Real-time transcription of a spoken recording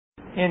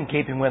In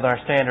keeping with our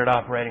standard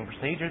operating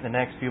procedure, the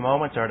next few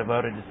moments are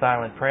devoted to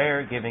silent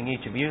prayer, giving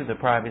each of you the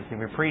privacy of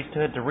your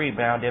priesthood to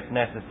rebound if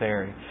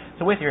necessary.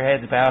 So with your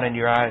heads bowed and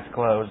your eyes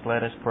closed,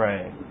 let us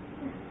pray.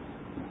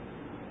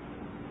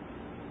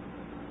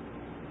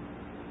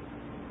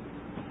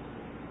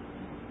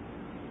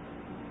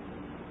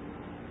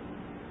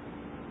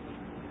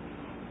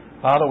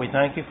 Father, we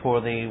thank you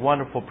for the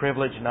wonderful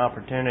privilege and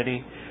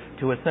opportunity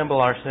to assemble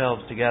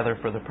ourselves together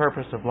for the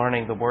purpose of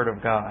learning the Word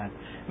of God.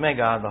 May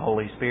God, the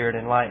Holy Spirit,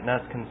 enlighten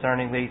us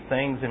concerning these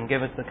things and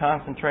give us the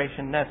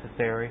concentration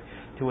necessary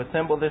to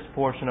assemble this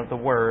portion of the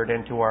Word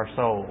into our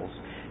souls.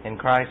 In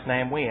Christ's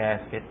name we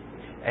ask it.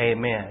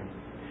 Amen.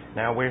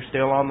 Now we're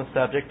still on the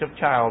subject of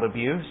child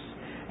abuse,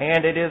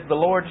 and it is the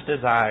Lord's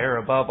desire,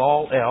 above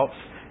all else,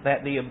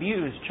 that the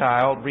abused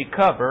child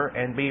recover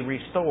and be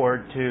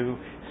restored to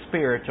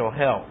spiritual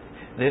health.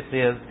 This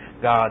is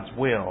God's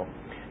will.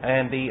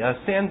 And the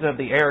sins of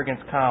the arrogance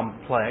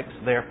complex,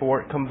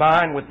 therefore,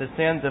 combine with the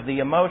sins of the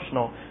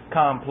emotional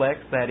complex,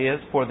 that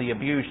is, for the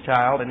abused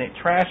child, and it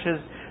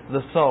trashes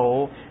the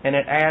soul, and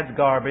it adds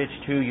garbage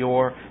to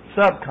your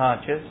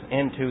subconscious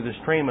into the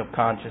stream of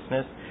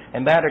consciousness,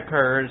 and that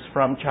occurs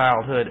from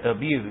childhood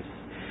abuse.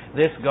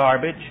 This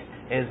garbage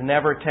is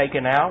never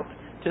taken out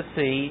to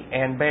sea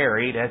and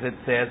buried, as it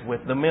says,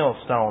 with the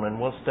millstone, and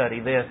we'll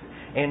study this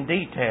in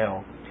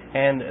detail.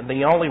 And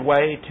the only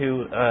way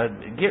to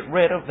get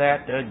rid of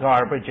that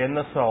garbage in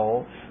the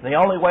soul, the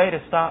only way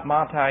to stop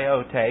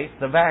matiotes,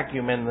 the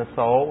vacuum in the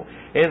soul,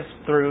 is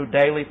through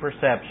daily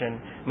perception,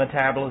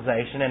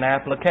 metabolization, and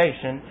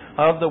application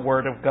of the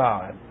Word of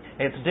God.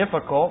 It's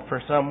difficult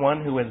for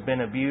someone who has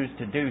been abused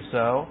to do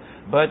so,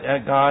 but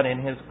God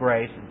in His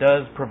grace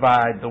does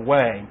provide the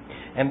way.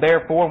 And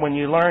therefore, when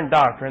you learn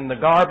doctrine, the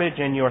garbage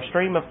in your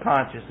stream of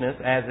consciousness,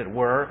 as it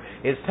were,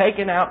 is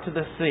taken out to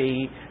the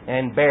sea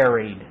and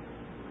buried.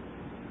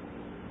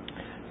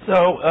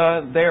 So,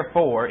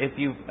 therefore, if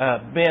you've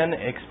been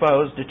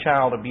exposed to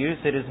child abuse,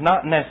 it is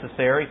not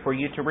necessary for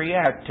you to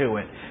react to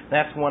it.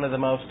 That's one of the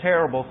most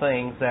terrible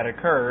things that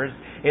occurs,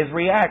 is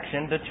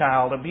reaction to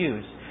child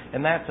abuse.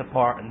 And that's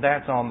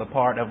on the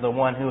part of the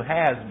one who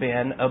has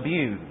been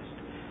abused.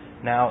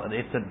 Now,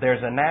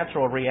 there's a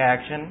natural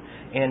reaction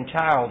in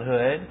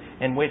childhood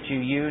in which you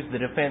use the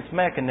defense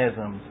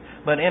mechanisms.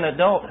 But in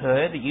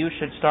adulthood, you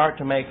should start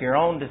to make your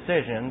own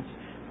decisions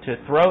to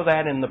throw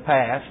that in the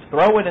past,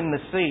 throw it in the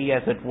sea,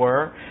 as it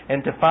were,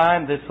 and to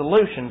find the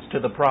solutions to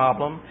the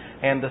problem,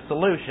 and the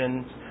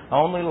solutions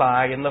only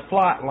lie in the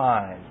flight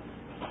line.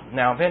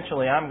 Now,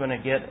 eventually, I'm going to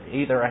get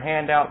either a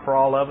handout for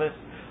all of us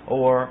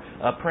or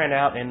a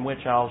printout in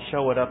which I'll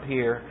show it up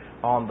here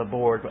on the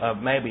board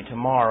maybe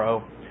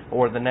tomorrow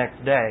or the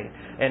next day.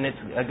 And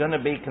it's going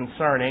to be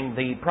concerning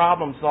the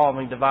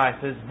problem-solving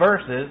devices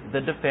versus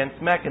the defense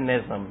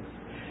mechanisms.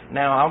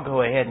 Now, I'll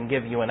go ahead and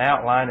give you an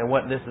outline of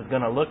what this is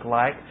going to look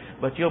like,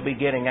 but you'll be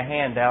getting a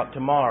handout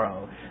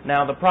tomorrow.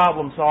 Now, the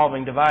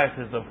problem-solving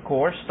devices, of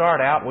course,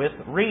 start out with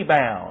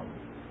rebound.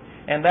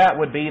 And that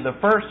would be the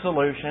first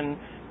solution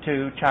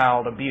to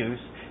child abuse.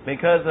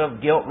 Because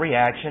of guilt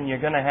reaction, you're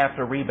going to have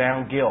to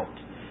rebound guilt.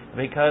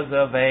 Because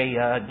of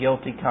a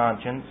guilty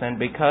conscience, and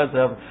because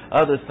of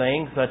other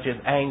things such as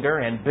anger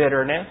and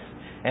bitterness,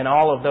 and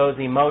all of those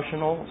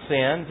emotional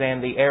sins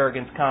and the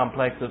arrogance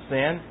complex of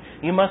sins,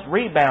 you must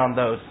rebound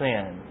those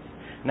sins.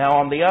 Now,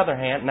 on the other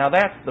hand, now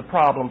that's the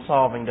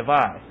problem-solving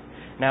device.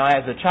 Now,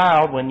 as a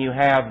child, when you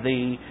have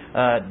the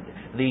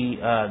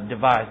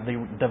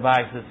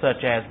devices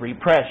such as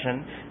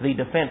repression, the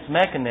defense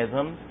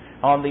mechanisms,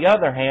 on the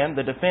other hand,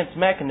 the defense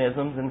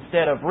mechanisms,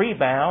 instead of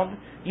rebound,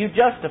 you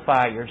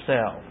justify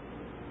yourself.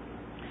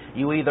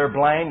 You either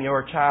blame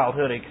your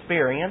childhood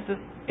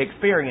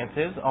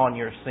experiences on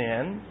your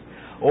sins,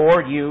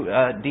 or you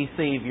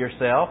deceive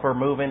yourself or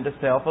move into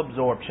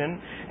self-absorption,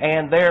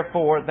 and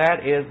therefore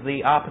that is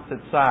the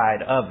opposite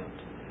side of it.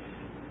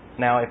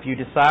 Now, if you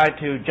decide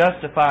to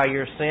justify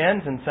your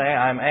sins and say,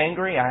 I'm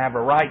angry, I have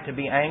a right to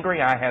be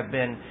angry, I have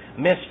been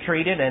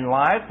mistreated in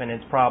life, and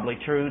it's probably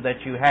true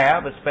that you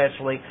have,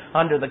 especially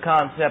under the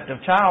concept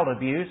of child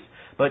abuse,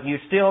 but you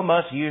still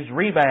must use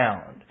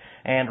rebound,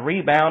 and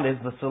rebound is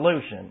the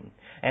solution.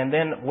 And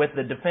then with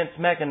the defense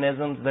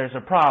mechanisms, there's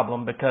a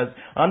problem, because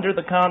under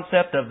the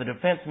concept of the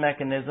defense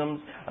mechanisms,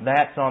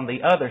 that's on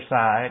the other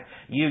side,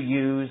 you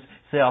use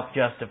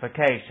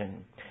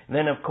self-justification.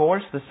 Then, of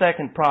course, the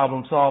second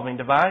problem-solving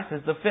device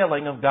is the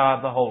filling of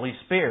God the Holy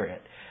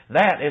Spirit.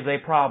 That is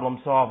a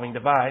problem-solving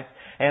device,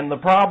 and the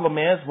problem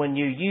is when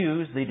you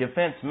use the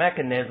defense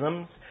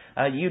mechanisms,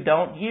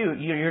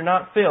 you're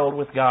not filled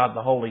with God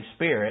the Holy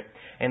Spirit.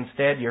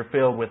 Instead, you're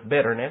filled with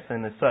bitterness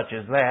and such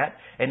as that.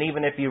 And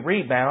even if you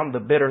rebound,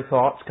 the bitter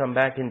thoughts come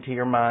back into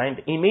your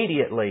mind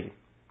immediately.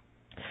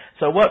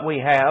 So what we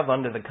have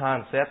under the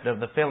concept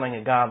of the filling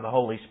of God the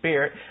Holy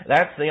Spirit,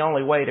 that's the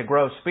only way to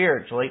grow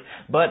spiritually.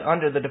 But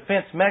under the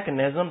defense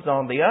mechanisms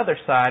on the other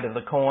side of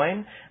the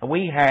coin,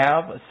 we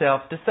have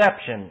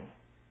self-deception.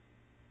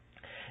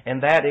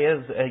 And that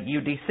is,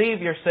 you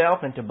deceive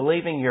yourself into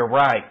believing you're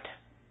right.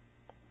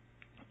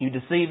 You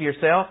deceive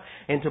yourself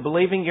into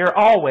believing you're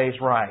always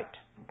right.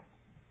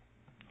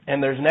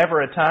 And there's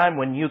never a time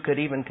when you could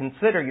even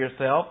consider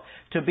yourself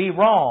to be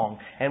wrong.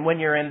 And when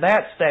you're in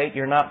that state,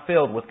 you're not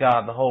filled with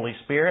God the Holy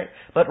Spirit,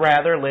 but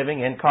rather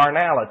living in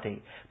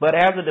carnality. But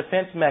as a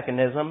defense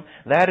mechanism,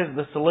 that is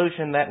the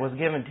solution that was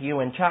given to you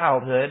in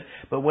childhood.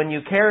 But when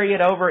you carry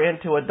it over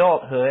into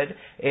adulthood,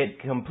 it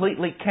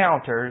completely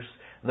counters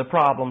the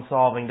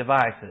problem-solving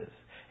devices.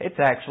 It's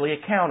actually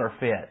a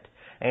counterfeit.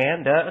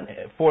 And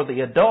for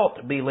the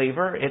adult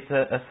believer, it's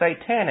a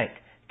satanic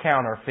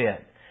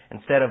counterfeit.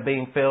 Instead of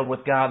being filled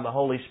with God the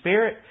Holy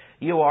Spirit,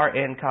 you are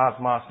in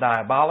cosmos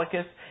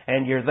diabolicus,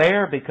 and you're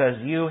there because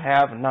you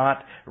have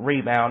not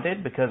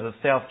rebounded because of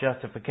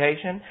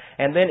self-justification.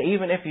 And then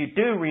even if you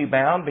do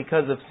rebound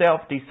because of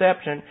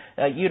self-deception,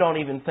 you don't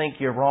even think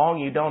you're wrong.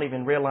 You don't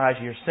even realize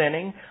you're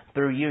sinning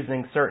through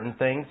using certain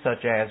things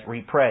such as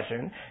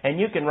repression. And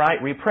you can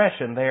write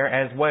repression there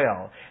as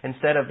well.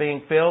 Instead of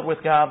being filled with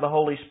God the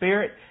Holy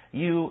Spirit,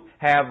 you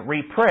have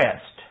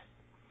repressed.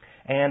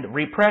 And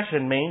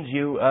repression means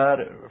you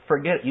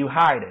forget, you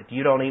hide it.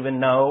 You don't even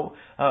know.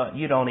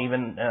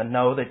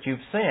 Know that you've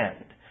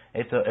sinned.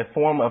 It's a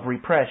form of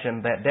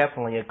repression that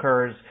definitely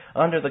occurs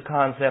under the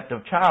concept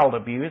of child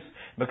abuse,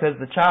 because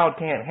the child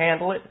can't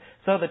handle it,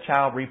 so the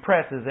child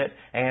represses it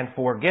and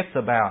forgets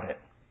about it.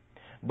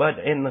 But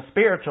in the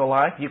spiritual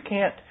life, you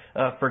can't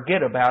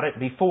forget about it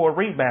before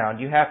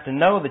rebound. You have to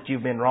know that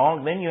you've been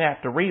wrong, then you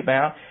have to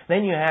rebound,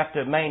 then you have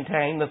to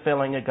maintain the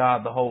filling of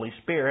God the Holy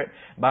Spirit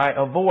by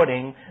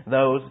avoiding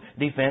those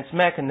defense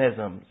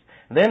mechanisms.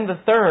 Then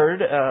the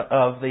third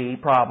of the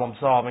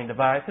problem-solving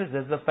devices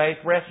is the faith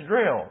rest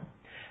drill.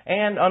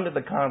 And under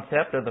the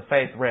concept of the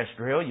faith rest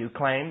drill, you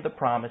claim the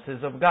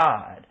promises of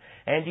God,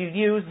 and you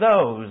use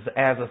those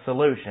as a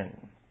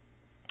solution.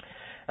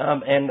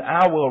 And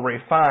I will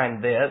refine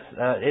this.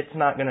 It's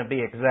not going to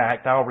be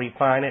exact. I'll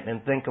refine it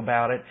and think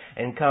about it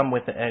and come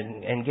with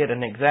and get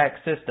an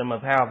exact system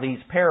of how these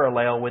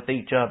parallel with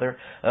each other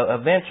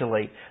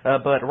eventually.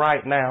 But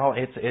right now,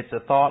 it's a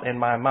thought in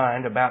my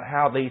mind about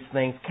how these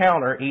things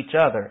counter each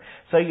other.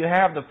 So you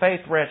have the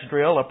faith rest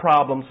drill, a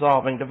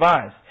problem-solving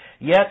device.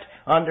 Yet,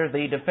 under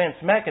the defense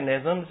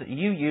mechanisms,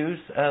 you use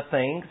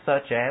things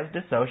such as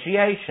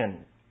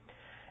dissociation.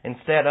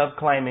 Instead of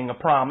claiming a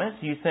promise,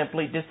 you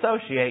simply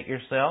dissociate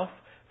yourself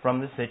from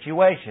the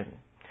situation.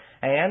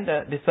 And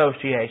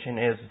dissociation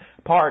is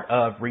part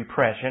of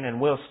repression,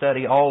 and we'll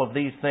study all of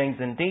these things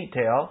in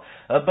detail.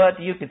 But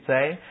you could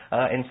say,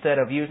 instead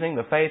of using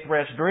the faith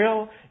rest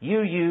drill,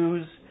 you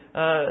use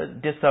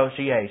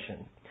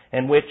dissociation,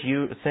 in which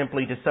you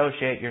simply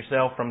dissociate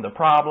yourself from the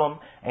problem,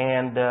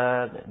 and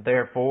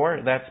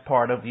therefore that's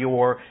part of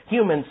your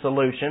human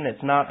solution.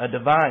 It's not a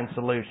divine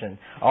solution.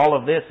 All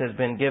of this has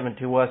been given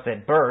to us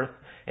at birth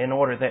in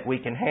order that we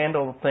can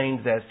handle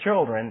things as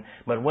children,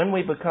 but when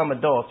we become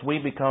adults, we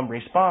become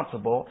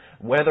responsible,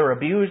 whether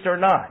abused or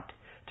not,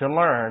 to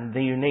learn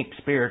the unique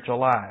spiritual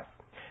life.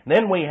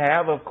 Then we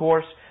have, of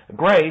course,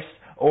 grace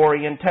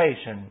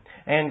orientation.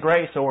 And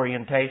grace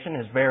orientation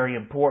is very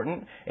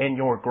important in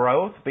your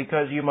growth,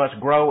 because you must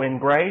grow in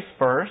grace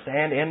first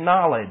and in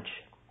knowledge.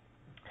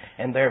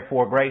 And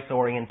therefore grace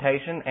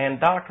orientation and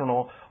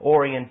doctrinal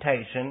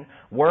orientation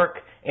work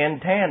in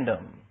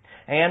tandem.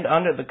 And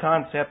under the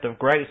concept of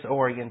grace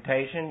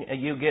orientation,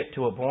 you get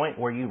to a point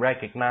where you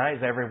recognize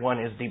everyone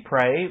is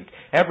depraved,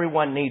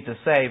 everyone needs a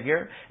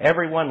Savior,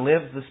 everyone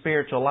lives the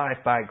spiritual life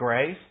by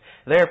grace.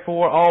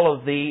 Therefore, all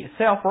of the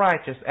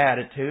self-righteous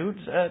attitudes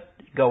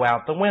go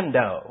out the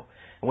window.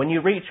 When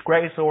you reach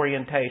grace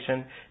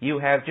orientation, you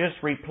have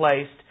just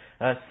replaced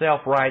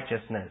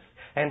self-righteousness.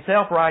 And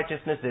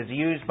self-righteousness is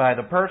used by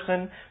the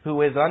person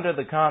who is under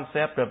the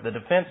concept of the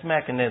defense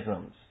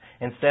mechanisms.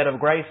 Instead of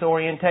grace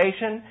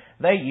orientation,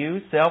 they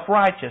use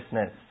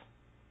self-righteousness.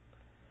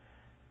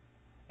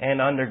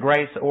 And under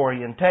grace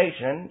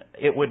orientation,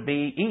 it would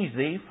be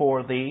easy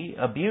for the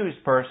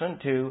abused person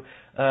to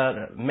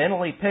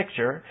mentally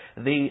picture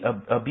the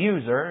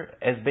abuser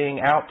as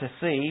being out to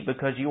sea,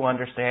 because you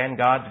understand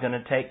God's going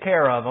to take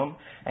care of them,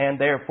 and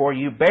therefore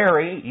you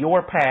bury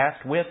your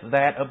past with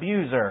that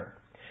abuser.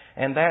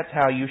 And that's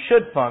how you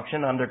should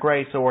function under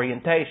grace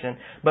orientation.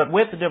 But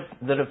with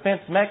the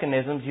defense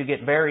mechanisms, you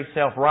get very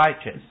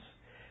self-righteous.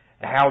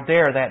 How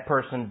dare that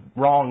person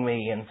wrong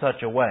me in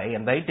such a way?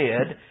 And they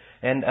did.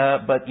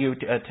 But you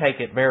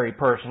take it very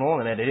personal,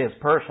 and it is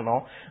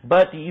personal.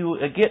 But you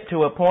get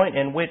to a point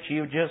in which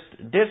you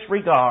just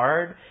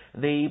disregard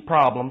the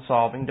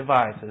problem-solving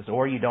devices,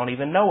 or you don't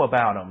even know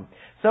about them.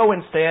 So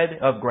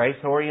instead of grace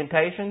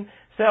orientation,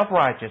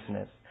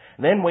 self-righteousness.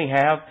 Then we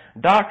have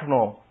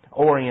doctrinal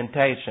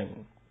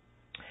orientation.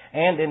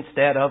 And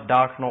instead of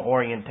doctrinal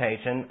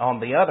orientation, on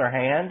the other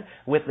hand,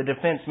 with the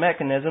defense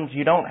mechanisms,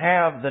 you don't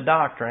have the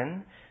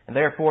doctrine, and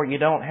therefore you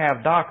don't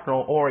have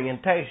doctrinal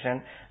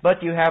orientation,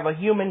 but you have a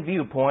human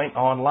viewpoint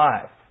on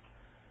life.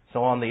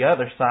 So on the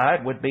other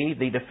side would be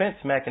the defense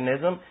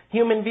mechanism,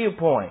 human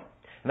viewpoint.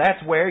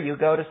 That's where you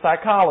go to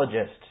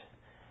psychologists.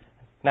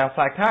 Now,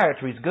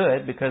 psychiatry is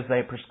good because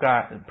they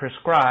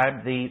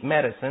prescribe the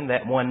medicine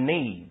that one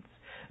needs.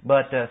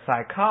 But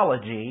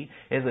psychology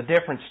is a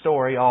different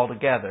story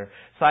altogether.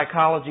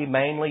 Psychology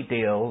mainly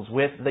deals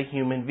with the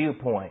human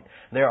viewpoint.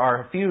 There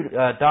are a few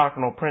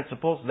doctrinal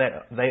principles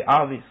that they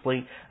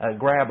obviously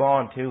grab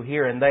onto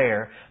here and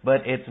there,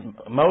 but it's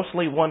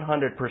mostly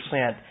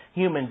 100%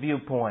 human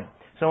viewpoint.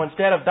 So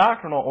instead of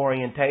doctrinal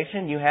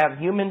orientation, you have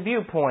human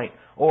viewpoint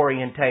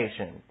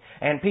orientation.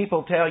 And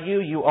people tell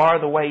you you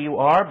are the way you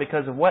are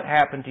because of what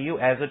happened to you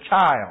as a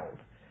child.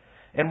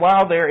 And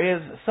while there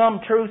is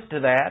some truth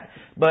to that,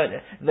 but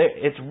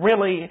it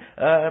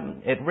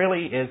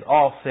really is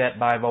offset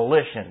by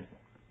volition.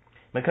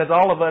 Because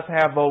all of us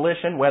have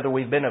volition whether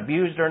we've been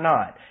abused or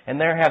not. And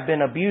there have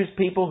been abused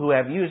people who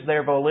have used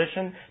their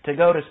volition to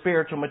go to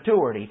spiritual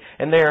maturity.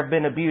 And there have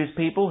been abused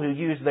people who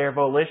use their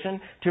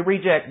volition to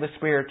reject the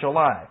spiritual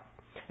life.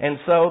 And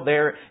so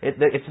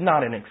it's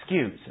not an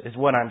excuse, is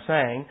what I'm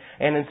saying.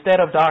 And instead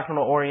of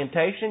doctrinal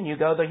orientation, you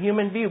go the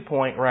human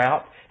viewpoint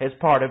route as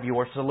part of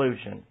your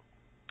solution.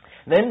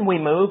 Then we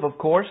move, of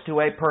course,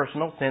 to a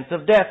personal sense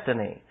of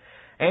destiny.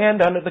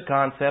 And under the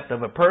concept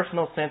of a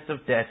personal sense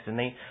of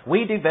destiny,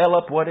 we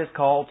develop what is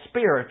called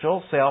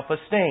spiritual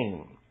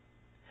self-esteem.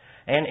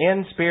 And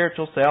in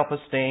spiritual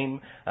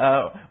self-esteem,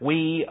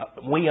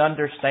 we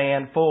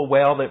understand full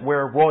well that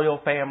we're a royal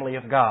family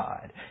of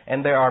God.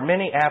 And there are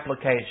many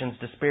applications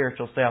to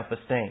spiritual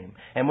self-esteem.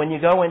 And when you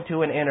go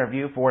into an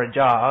interview for a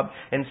job,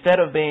 instead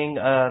of being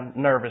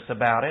nervous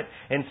about it,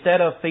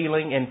 instead of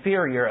feeling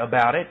inferior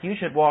about it, you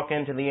should walk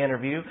into the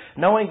interview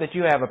knowing that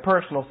you have a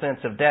personal sense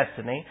of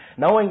destiny,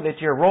 knowing that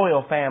you're a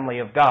royal family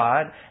of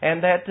God,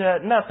 and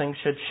that nothing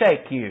should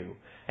shake you.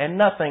 And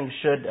nothing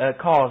should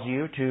cause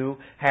you to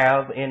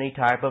have any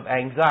type of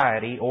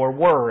anxiety or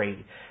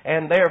worry.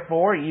 And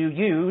therefore, you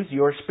use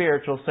your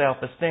spiritual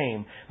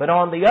self-esteem. But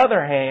on the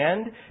other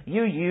hand,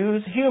 you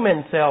use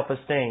human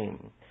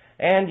self-esteem.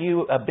 And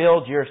you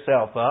build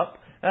yourself up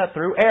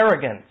through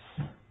arrogance.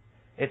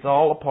 It's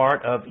all a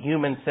part of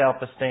human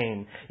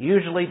self-esteem,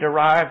 usually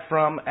derived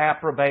from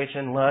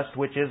approbation lust,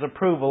 which is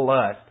approval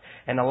lust.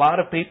 And a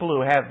lot of people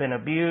who have been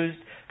abused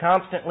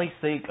constantly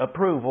seek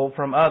approval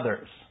from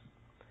others.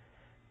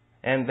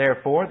 And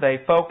therefore,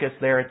 they focus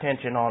their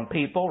attention on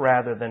people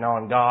rather than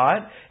on God.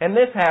 And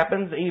this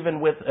happens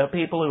even with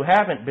people who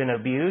haven't been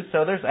abused,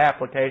 so there's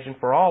application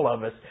for all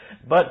of us.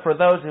 But for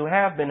those who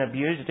have been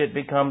abused, it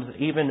becomes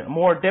even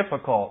more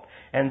difficult.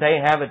 And they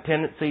have a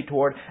tendency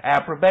toward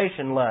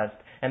approbation lust.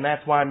 And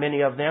that's why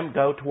many of them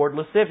go toward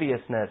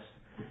lasciviousness.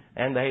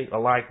 And they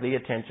like the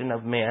attention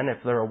of men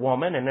if they're a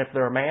woman, and if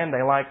they're a man,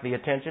 they like the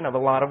attention of a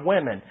lot of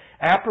women.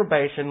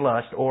 Approbation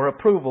lust or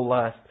approval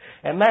lust.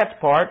 And that's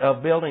part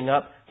of building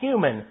up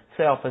human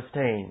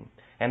self-esteem.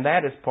 And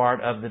that is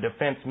part of the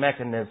defense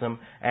mechanism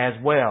as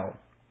well.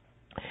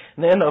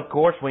 Then, of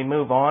course, we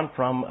move on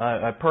from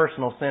a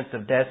personal sense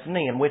of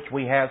destiny in which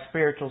we have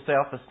spiritual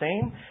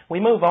self-esteem. We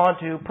move on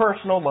to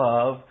personal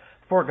love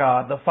for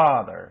God the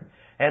Father.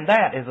 And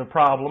that is a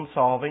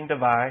problem-solving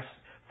device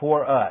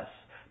for us.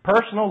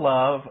 Personal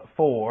love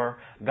for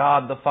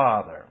God the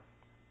Father.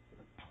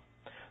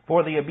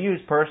 For the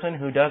abused person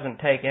who doesn't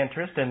take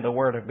interest in the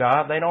Word of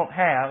God, they don't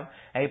have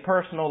a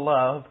personal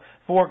love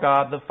for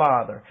God the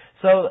Father.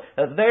 So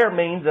their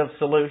means of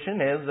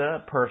solution is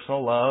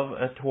personal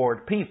love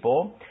toward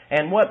people.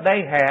 And what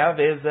they have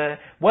is,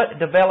 what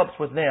develops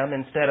with them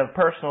instead of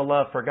personal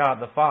love for God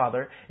the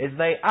Father, is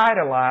they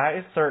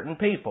idolize certain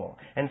people.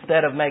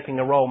 Instead of making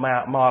a role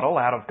model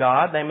out of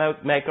God, they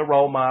make a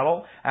role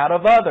model out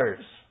of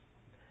others.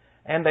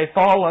 And they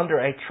fall under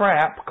a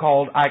trap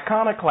called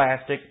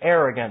iconoclastic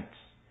arrogance.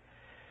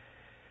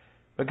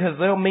 Because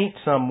they'll meet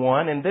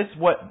someone, and this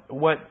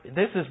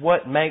is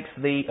what makes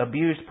the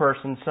abused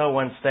person so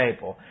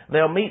unstable.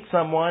 They'll meet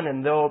someone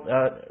and they'll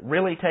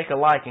really take a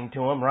liking to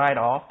them right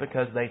off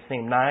because they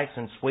seem nice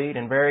and sweet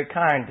and very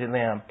kind to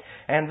them.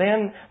 And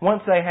then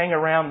once they hang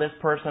around this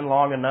person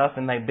long enough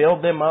and they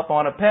build them up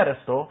on a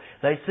pedestal,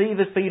 they see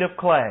the feet of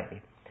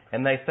clay.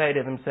 And they say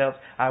to themselves,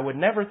 I would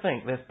never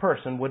think this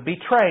person would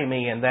betray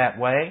me in that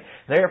way.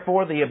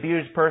 Therefore, the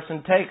abused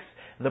person takes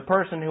the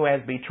person who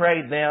has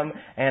betrayed them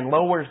and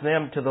lowers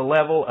them to the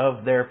level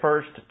of their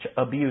first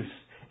abuse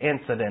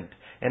incident,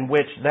 in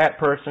which that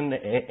person,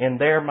 in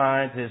their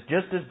minds, is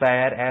just as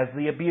bad as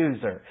the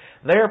abuser.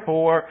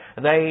 Therefore,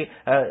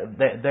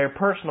 their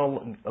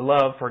personal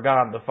love for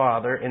God the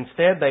Father,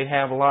 instead they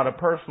have a lot of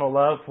personal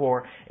love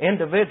for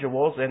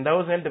individuals, and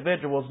those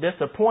individuals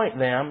disappoint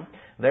them.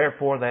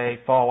 Therefore, they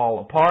fall all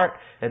apart,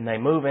 and they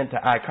move into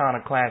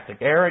iconoclastic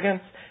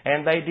arrogance,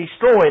 and they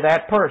destroy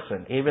that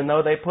person, even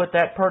though they put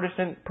that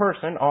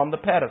person on the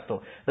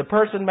pedestal. The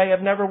person may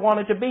have never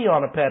wanted to be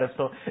on a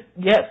pedestal,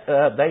 yet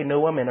they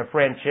knew him in a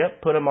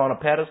friendship, put him on a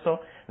pedestal.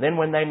 Then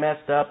when they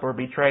messed up or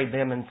betrayed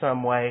them in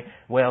some way,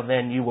 well,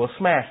 then you will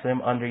smash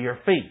them under your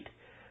feet.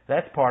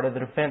 That's part of the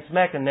defense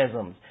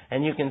mechanisms.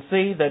 And you can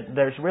see that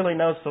there's really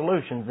no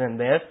solutions in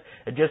this,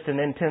 just an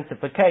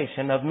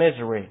intensification of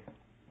misery.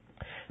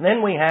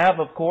 Then we have,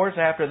 of course,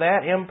 after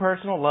that,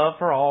 impersonal love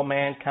for all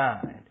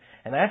mankind.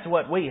 And that's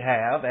what we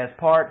have as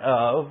part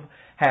of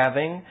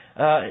having,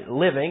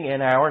 living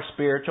in our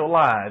spiritual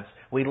lives.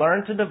 we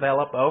learn to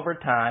develop over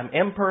time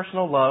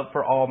impersonal love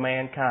for all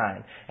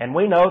mankind. And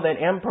we know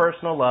that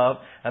impersonal love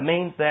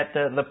means that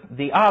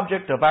the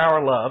object of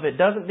our love, it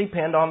doesn't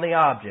depend on the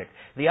object.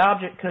 The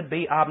object could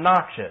be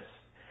obnoxious.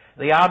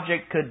 The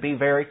object could be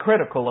very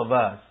critical of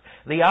us.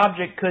 The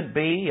object could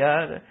be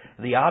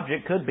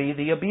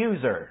the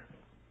abuser.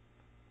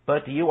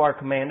 But you are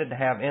commanded to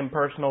have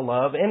impersonal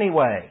love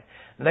anyway.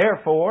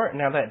 Therefore,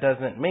 now that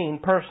doesn't mean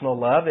personal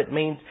love. It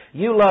means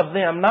you love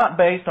them not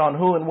based on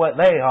who and what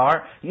they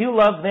are. You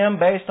love them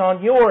based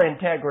on your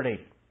integrity.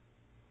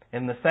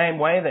 In the same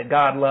way that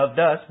God loved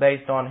us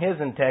based on His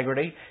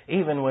integrity,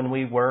 even when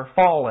we were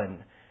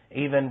fallen,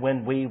 even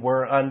when we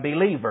were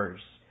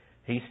unbelievers.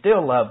 He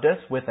still loved us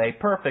with a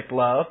perfect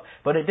love,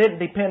 but it didn't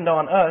depend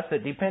on us.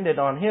 It depended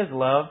on His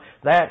love.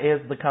 That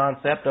is the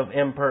concept of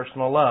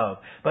impersonal love.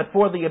 But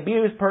for the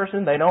abused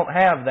person, they don't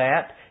have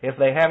that. If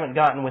they haven't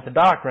gotten with the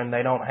doctrine,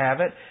 they don't have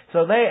it.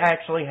 So they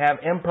actually have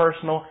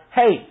impersonal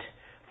hate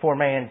for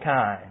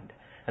mankind.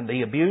 And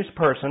the abused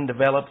person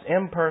develops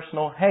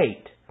impersonal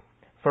hate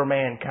for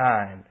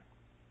mankind,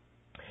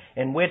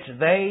 in which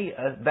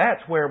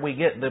that's where we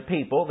get the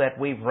people that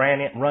we've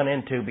run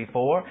into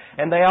before,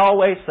 and they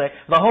always say,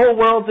 the whole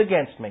world's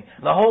against me.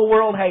 The whole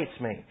world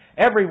hates me.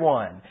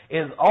 Everyone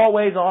is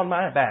always on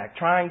my back,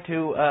 trying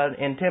to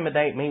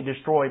intimidate me,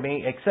 destroy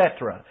me,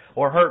 etc.,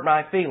 or hurt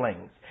my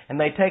feelings. And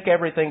they take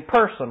everything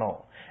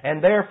personal,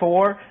 and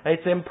therefore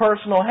it's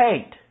impersonal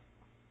hate.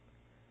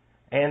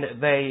 And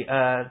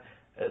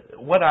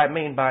what I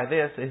mean by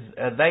this is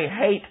they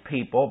hate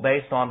people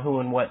based on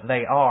who and what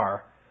they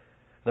are.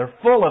 They're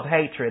full of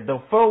hatred.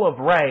 They're full of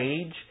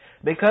rage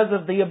because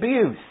of the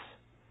abuse,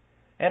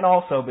 and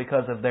also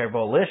because of their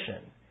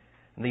volition.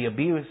 The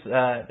abuse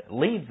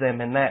leads them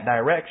in that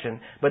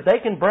direction, but they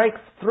can break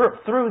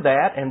through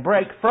that and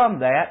break from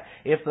that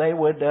if they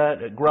would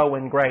grow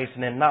in grace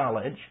and in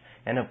knowledge.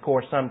 And of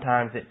course,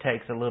 sometimes it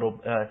takes a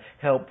little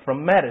help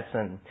from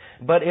medicine.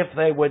 But if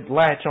they would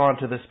latch on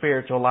to the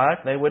spiritual life,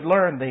 they would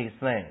learn these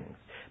things.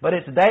 But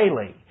it's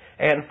daily.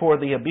 And for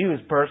the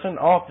abused person,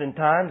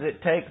 oftentimes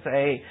it takes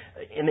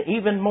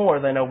even more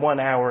than a 1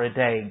 hour a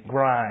day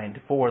grind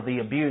for the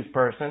abused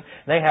person.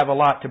 They have a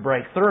lot to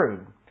break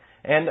through.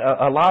 And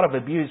a lot of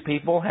abused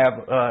people have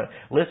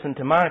listened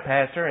to my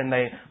pastor, and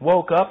they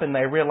woke up and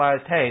they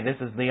realized, hey, this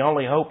is the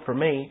only hope for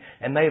me,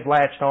 and they've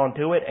latched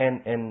onto it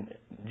and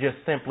just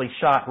simply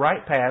shot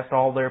right past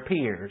all their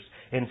peers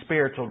in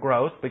spiritual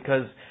growth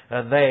because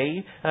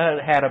they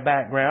had a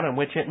background in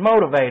which it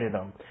motivated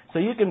them. So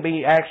you can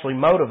be actually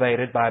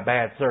motivated by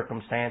bad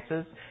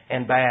circumstances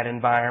and bad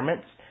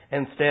environments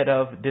instead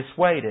of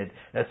dissuaded.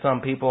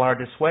 Some people are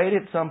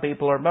dissuaded, some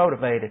people are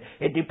motivated.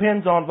 It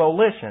depends on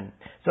volition.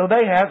 So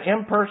they have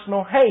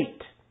impersonal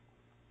hate,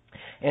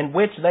 in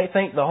which they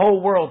think the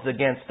whole world's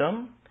against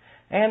them,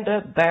 and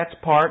that's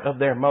part of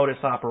their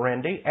modus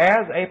operandi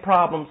as a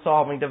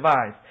problem-solving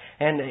device.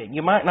 And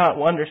you might not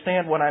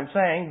understand what I'm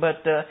saying, but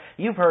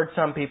you've heard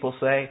some people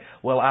say,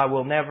 well, I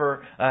will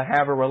never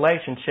have a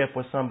relationship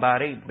with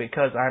somebody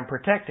because I'm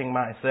protecting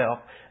myself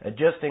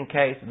just in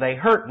case they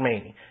hurt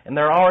me. And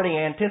they're already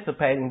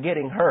anticipating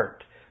getting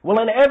hurt.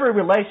 Well, in every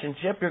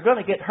relationship, you're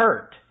going to get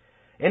hurt.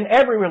 In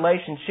every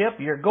relationship,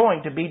 you're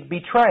going to be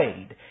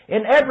betrayed.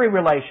 In every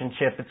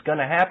relationship, it's going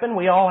to happen.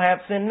 We all have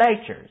sin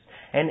natures.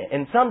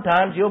 And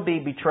sometimes you'll be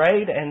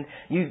betrayed, and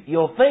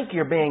you'll think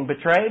you're being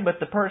betrayed, but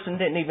the person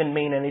didn't even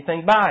mean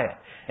anything by it.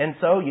 And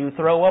so you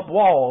throw up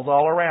walls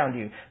all around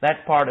you. That's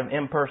part of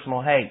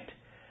impersonal hate.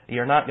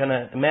 You're not going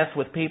to mess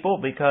with people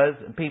because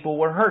people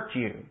will hurt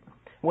you.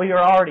 Well, you're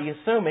already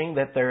assuming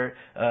that they're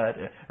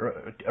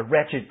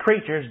wretched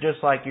creatures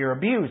just like your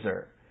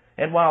abuser.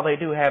 And while they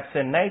do have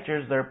sin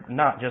natures, they're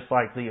not just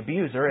like the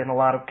abuser in a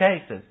lot of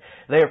cases.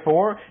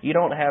 Therefore, you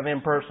don't have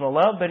impersonal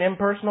love, but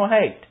impersonal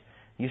hate.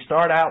 You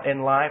start out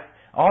in life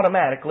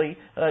automatically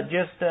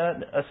just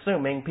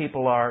assuming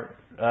people are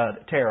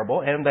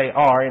terrible, and they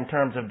are in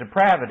terms of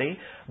depravity,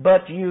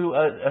 but you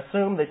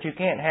assume that you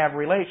can't have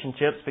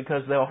relationships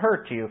because they'll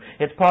hurt you.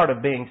 It's part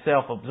of being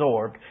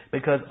self-absorbed,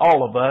 because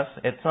all of us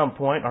at some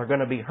point are going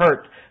to be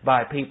hurt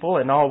by people,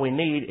 and all we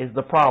need is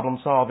the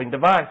problem-solving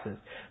devices.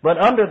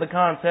 But under the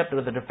concept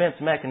of the defense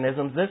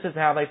mechanisms, this is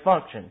how they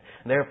function.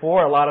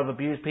 Therefore, a lot of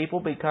abused people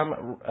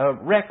become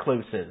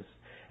recluses,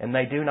 and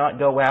they do not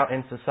go out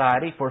in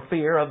society for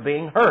fear of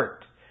being hurt.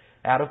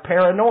 Out of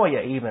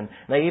paranoia even.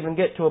 They even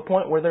get to a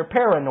point where they're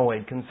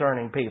paranoid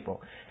concerning people.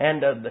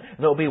 And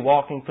they'll be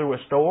walking through a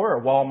store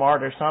or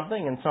Walmart or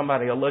something, and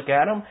somebody will look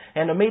at them,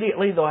 and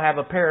immediately they'll have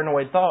a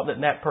paranoid thought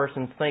that that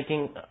person's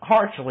thinking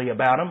harshly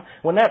about them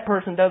when that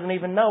person doesn't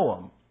even know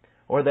them,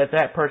 or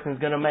that person's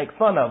going to make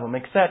fun of them,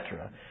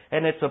 etc.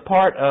 And it's a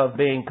part of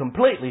being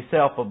completely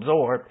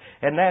self-absorbed,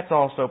 and that's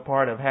also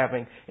part of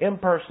having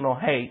impersonal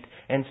hate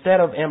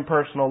instead of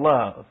impersonal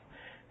love.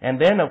 And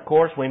then, of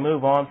course, we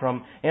move on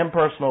from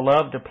impersonal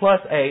love to plus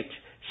H,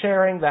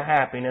 sharing the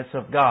happiness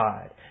of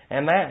God.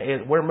 And that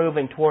is, we're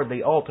moving toward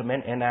the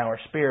ultimate in our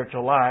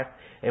spiritual life.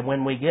 And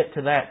when we get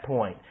to that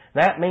point,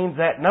 that means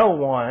that no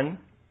one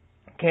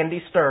can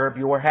disturb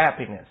your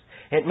happiness.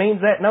 It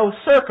means that no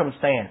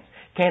circumstance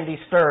can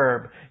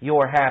disturb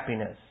your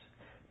happiness.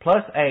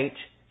 Plus H,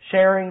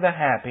 sharing the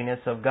happiness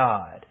of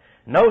God.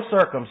 No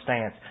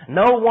circumstance,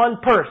 no one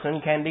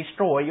person can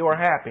destroy your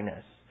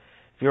happiness.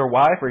 If your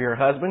wife or your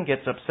husband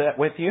gets upset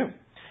with you,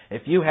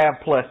 if you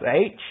have plus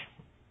H,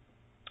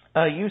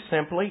 you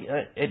simply,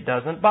 it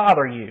doesn't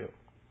bother you.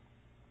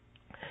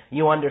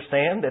 You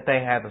understand that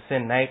they have a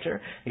sin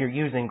nature. You're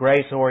using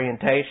grace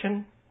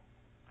orientation.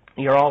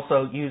 You're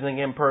also using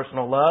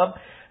impersonal love.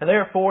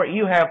 Therefore,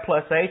 you have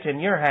plus H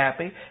and you're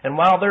happy. And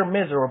while they're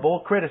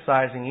miserable,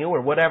 criticizing you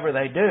or whatever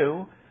they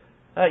do,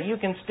 you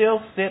can still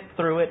sit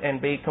through it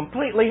and be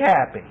completely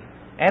happy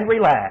and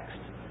relaxed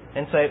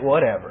and say,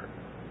 whatever.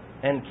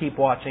 And keep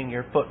watching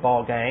your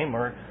football game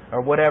or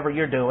whatever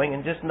you're doing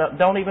and just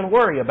don't even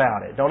worry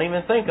about it. Don't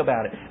even think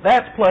about it.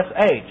 That's plus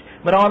H.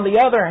 But on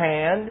the other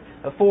hand,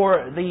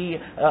 for the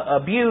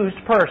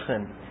abused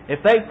person, if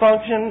they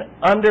function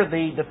under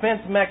the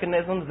defense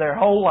mechanisms their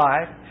whole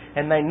life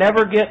and they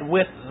never get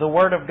with the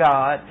Word of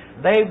God,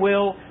 they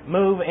will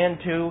move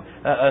into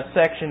a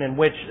section in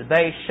which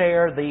they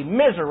share the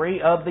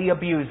misery of the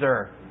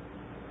abuser.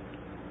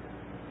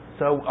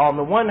 So on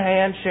the one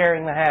hand,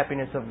 sharing the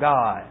happiness of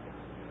God.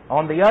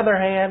 On the other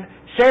hand,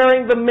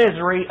 sharing the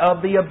misery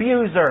of the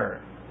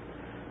abuser.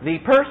 The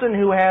person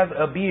who has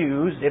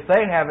abused, if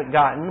they haven't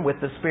gotten with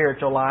the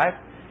spiritual life,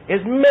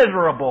 is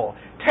miserable,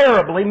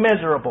 terribly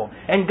miserable.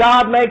 And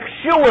God makes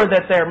sure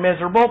that they're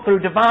miserable through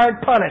divine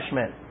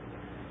punishment.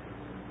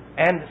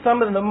 And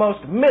some of the most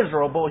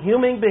miserable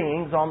human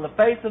beings on the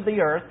face of the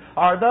earth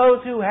are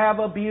those who have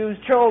abused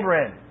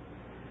children.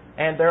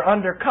 And they're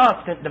under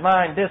constant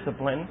divine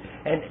discipline.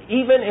 And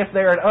even if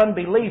they're an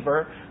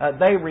unbeliever,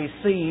 they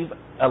receive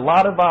a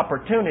lot of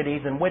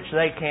opportunities in which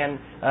they can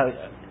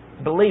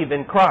believe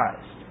in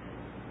Christ.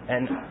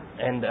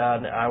 And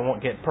I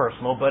won't get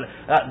personal, but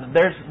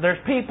there's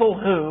people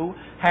who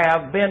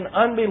have been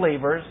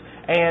unbelievers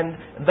and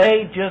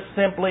they just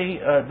simply,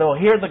 they'll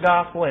hear the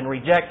gospel and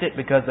reject it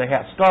because they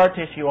have scar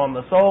tissue on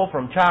the soul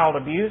from child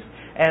abuse,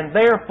 and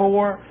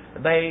therefore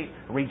they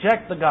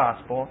reject the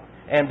gospel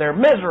and they're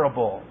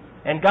miserable.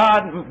 And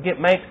God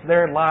makes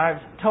their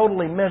lives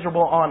totally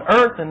miserable on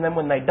earth, and then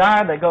when they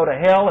die, they go to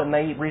hell and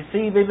they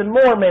receive even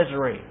more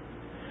misery.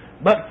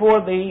 But for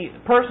the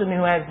person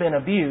who has been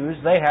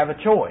abused, they have a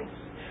choice.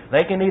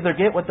 They can either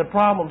get with the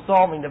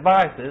problem-solving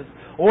devices,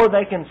 or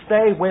they can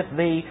stay with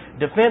the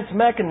defense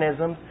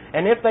mechanisms,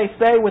 and if they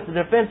stay with the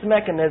defense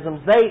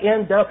mechanisms, they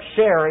end up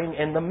sharing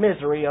in the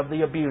misery of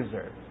the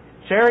abuser.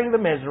 Sharing the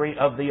misery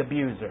of the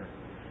abuser.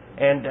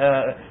 And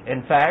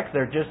in fact,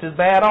 they're just as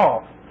bad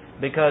off,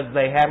 because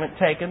they haven't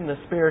taken the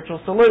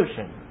spiritual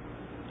solution.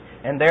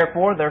 And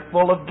therefore, they're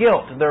full of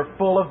guilt, they're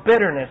full of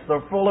bitterness,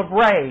 they're full of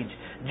rage,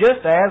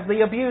 just as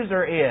the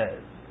abuser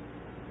is.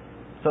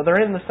 So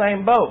they're in the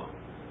same boat.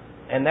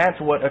 And that's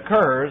what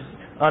occurs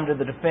under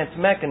the defense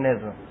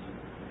mechanisms.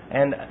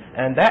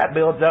 And that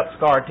builds up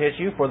scar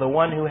tissue for the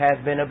one who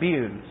has been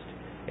abused.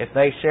 If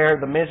they share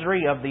the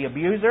misery of the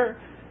abuser,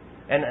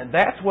 and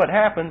that's what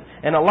happens,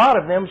 and a lot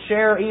of them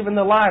share even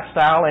the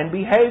lifestyle and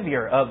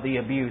behavior of the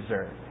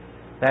abuser.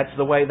 That's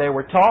the way they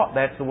were taught,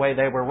 that's the way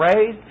they were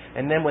raised,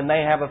 and then when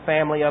they have a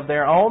family of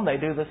their own, they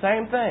do the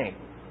same thing.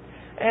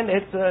 And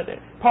it's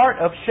a part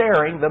of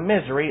sharing the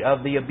misery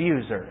of the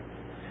abuser.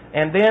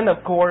 And then,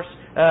 of course,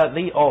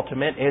 the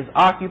ultimate is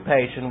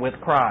occupation with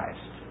Christ.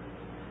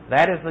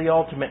 That is the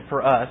ultimate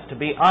for us, to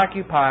be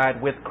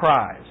occupied with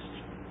Christ.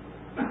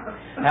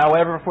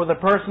 However, for the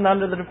person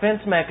under the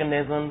defense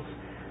mechanisms,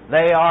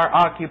 they are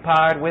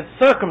occupied with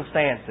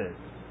circumstances.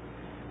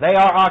 They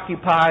are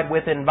occupied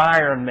with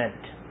environment.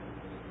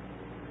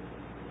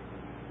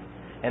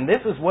 And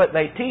this is what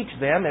they teach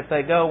them if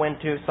they go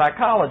into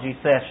psychology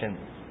sessions.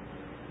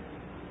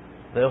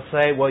 They'll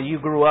say, well, you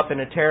grew up in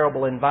a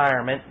terrible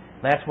environment.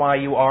 That's why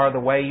you are the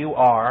way you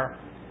are.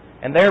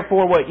 And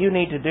therefore what you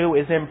need to do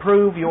is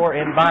improve your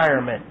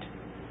environment.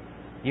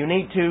 You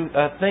need to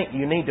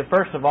you need to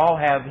first of all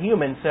have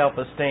human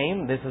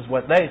self-esteem. This is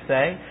what they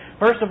say.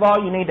 First of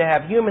all, you need to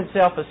have human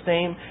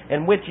self-esteem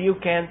in which you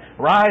can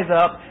rise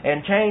up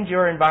and change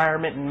your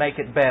environment and make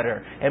it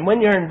better. And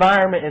when your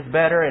environment is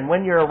better and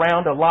when you're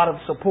around a lot of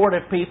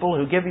supportive people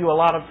who give you a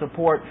lot of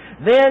support,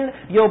 then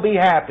you'll be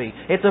happy.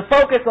 It's a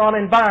focus on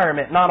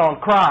environment, not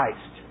on Christ.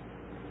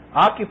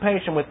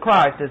 Occupation with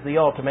Christ is the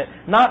ultimate,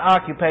 not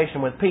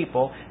occupation with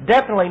people,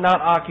 definitely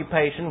not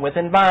occupation with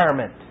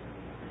environment.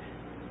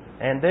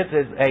 And this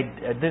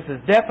is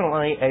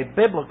definitely a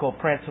biblical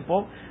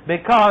principle,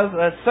 because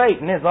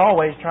Satan is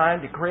always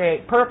trying to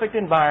create perfect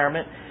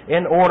environment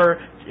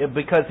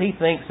because he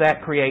thinks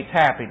that creates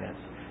happiness.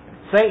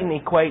 Satan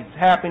equates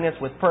happiness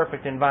with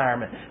perfect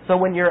environment. So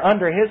when you're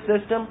under his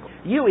system,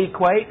 you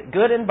equate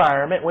good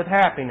environment with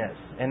happiness.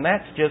 And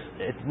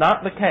it's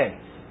not the case.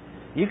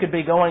 You could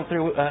be going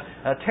through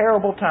a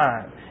terrible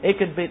time.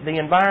 The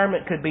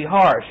environment could be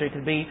harsh. It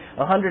could be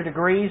 100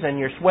 degrees and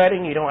you're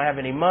sweating, you don't have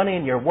any money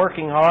and you're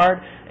working hard,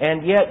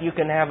 and yet you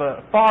can have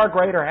a far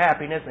greater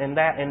happiness in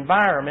that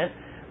environment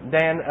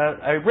than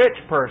a rich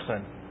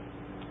person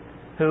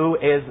who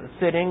is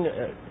sitting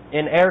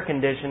in air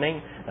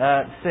conditioning,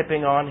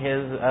 sipping on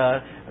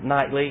his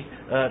nightly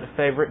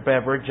favorite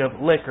beverage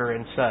of liquor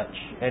and such,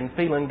 and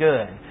feeling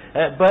good.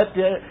 But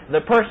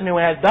the person who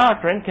has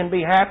doctrine can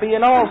be happy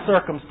in all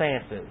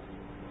circumstances.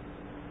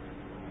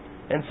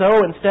 And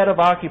so, instead of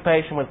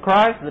occupation with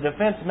Christ, the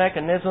defense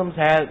mechanisms,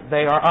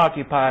 they are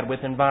occupied with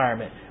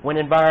environment. When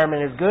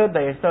environment is good,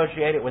 they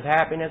associate it with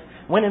happiness.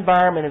 When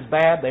environment is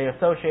bad, they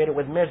associate it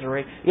with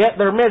misery. Yet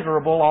they're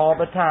miserable all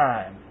the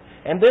time.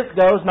 And this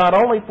goes not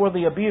only for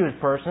the abused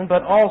person,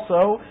 but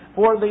also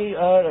for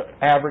the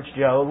average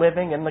Joe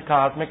living in the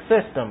cosmic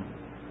system.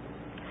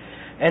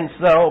 And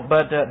so,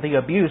 but the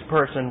abused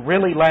person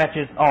really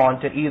latches on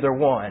to either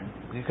one,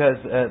 because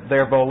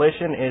their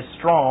volition is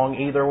strong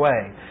either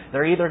way.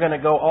 They're either going to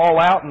go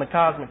all out in the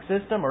cosmic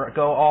system or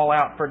go all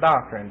out for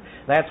doctrine.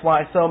 That's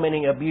why so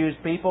many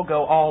abused people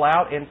go all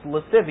out in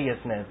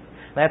lasciviousness.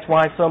 That's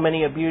why so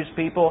many abused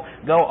people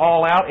go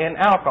all out in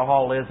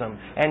alcoholism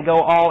and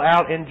go all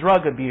out in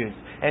drug abuse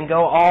and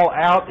go all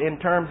out in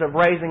terms of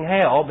raising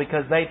hell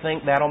because they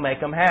think that'll make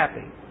them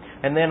happy.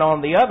 And then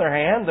on the other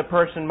hand, the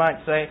person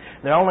might say,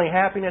 the only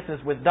happiness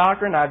is with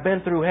doctrine. I've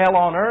been through hell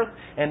on earth,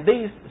 and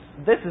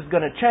this is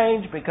going to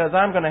change because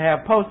I'm going to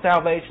have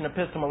post-salvation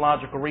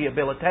epistemological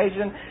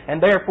rehabilitation,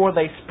 and therefore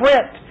they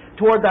sprint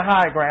toward the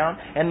high ground,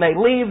 and they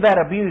leave that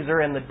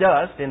abuser in the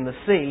dust, in the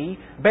sea,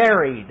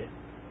 buried.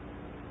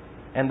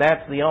 And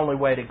that's the only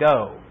way to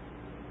go.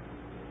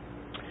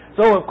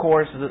 So, of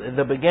course,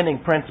 the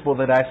beginning principle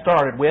that I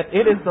started with,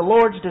 it is the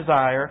Lord's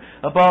desire,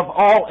 above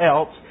all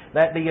else,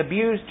 that the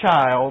abused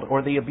child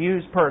or the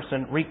abused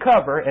person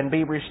recover and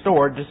be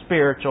restored to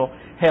spiritual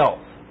health.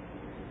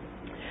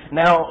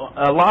 Now,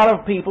 a lot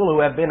of people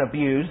who have been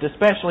abused,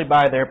 especially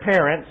by their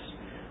parents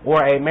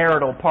or a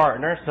marital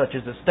partner, such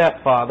as a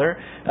stepfather,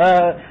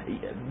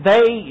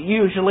 they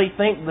usually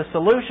think the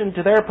solution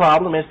to their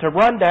problem is to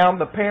run down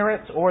the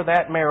parents or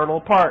that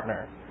marital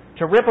partner,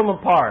 to rip them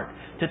apart,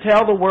 to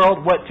tell the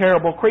world what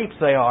terrible creeps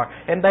they are.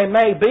 And they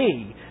may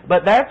be,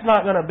 but that's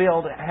not going to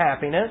build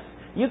happiness.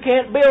 You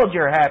can't build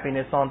your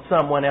happiness on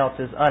someone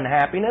else's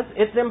unhappiness.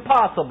 It's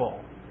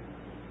impossible.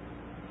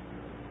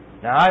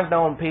 Now, I've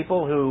known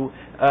people who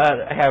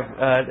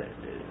have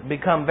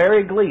become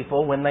very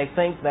gleeful when they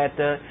think that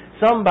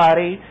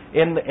somebody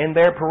in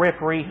their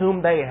periphery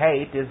whom they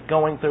hate is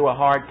going through a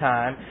hard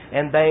time,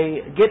 and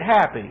they get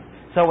happy.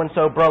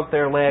 So-and-so broke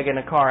their leg in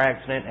a car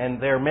accident, and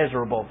they're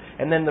miserable.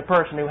 And then the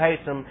person who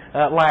hates them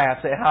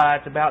laughs, says, "Hi,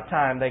 it's about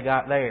time they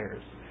got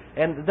theirs."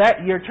 And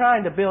that you're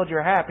trying to build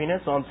your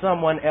happiness on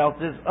someone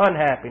else's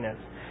unhappiness.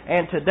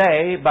 And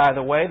today, by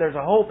the way, there's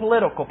a whole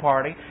political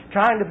party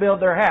trying to build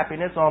their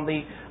happiness on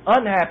the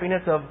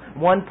unhappiness of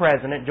one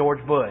president,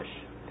 George Bush.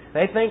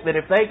 They think that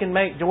if they can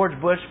make George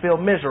Bush feel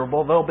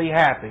miserable, they'll be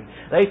happy.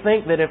 They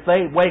think that if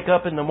they wake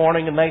up in the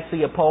morning and they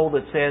see a poll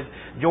that says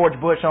George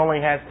Bush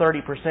only has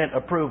 30%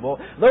 approval,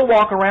 they'll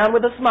walk around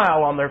with a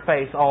smile on their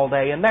face all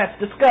day, and that's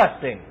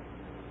disgusting.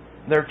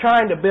 They're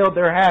trying to build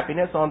their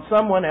happiness on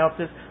someone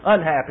else's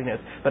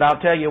unhappiness. But I'll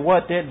tell you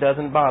what, it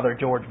doesn't bother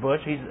George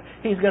Bush.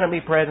 He's going to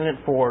be president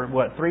for,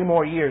 3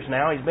 more years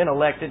now. He's been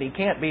elected. He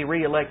can't be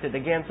reelected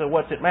again, so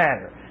what's it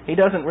matter? He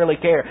doesn't really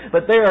care.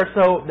 But they're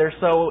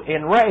so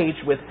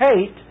enraged with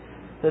hate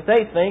that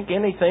they think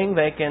anything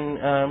they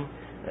can,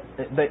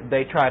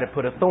 they try to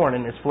put a thorn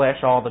in his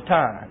flesh all the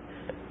time.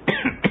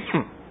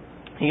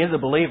 He is a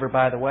believer,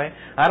 by the way.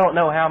 I don't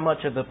know how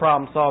much of the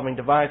problem-solving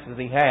devices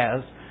he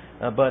has,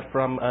 but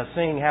from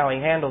seeing how he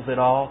handles it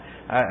all,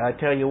 I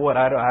tell you what,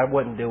 I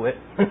wouldn't do it.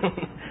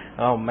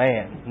 Oh,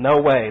 man. No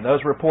way.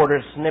 Those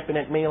reporters snipping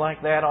at me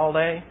like that all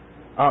day?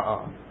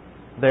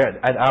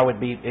 I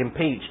would be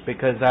impeached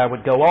because I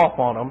would go off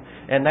on them,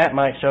 and that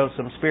might show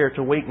some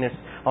spiritual weakness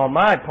on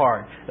my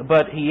part.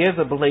 But he is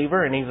a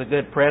believer, and he's a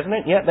good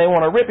president, yet they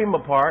want to rip him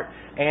apart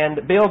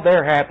and build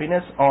their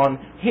happiness on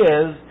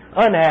his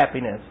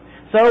unhappiness.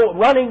 So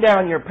running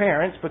down your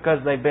parents because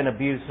they've been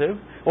abusive,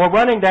 or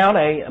running down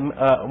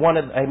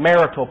a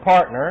marital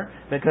partner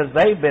because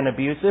they've been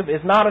abusive,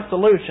 is not a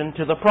solution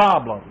to the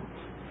problem.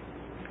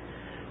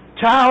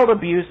 Child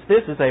abuse,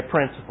 this is a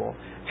principle.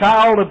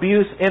 Child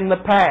abuse in the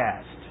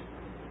past.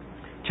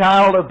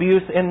 Child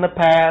abuse in the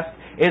past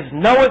is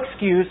no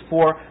excuse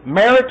for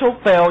marital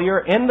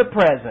failure in the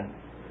present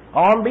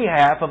on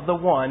behalf of the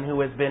one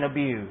who has been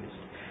abused.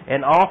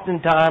 And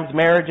oftentimes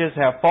marriages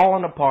have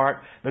fallen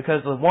apart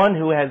because the one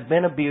who has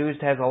been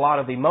abused has a lot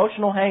of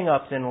emotional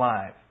hang-ups in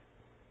life.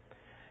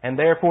 And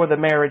therefore the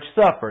marriage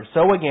suffers.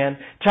 So again,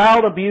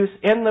 child abuse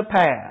in the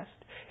past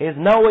is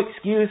no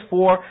excuse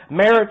for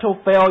marital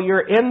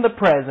failure in the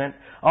present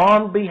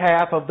on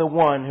behalf of the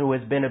one who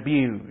has been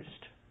abused.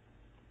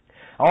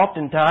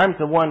 Oftentimes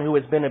the one who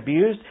has been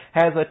abused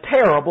has a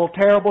terrible,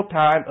 terrible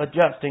time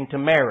adjusting to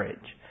marriage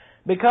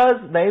because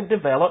they've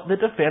developed the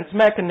defense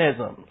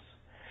mechanisms.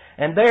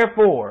 And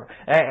therefore,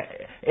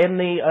 in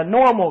the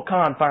normal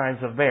confines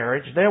of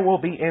marriage, there will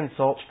be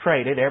insults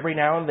traded every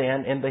now and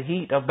then in the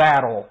heat of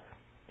battle.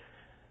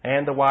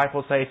 And the wife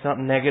will say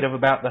something negative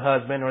about the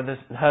husband, or the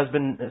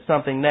husband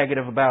something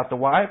negative about the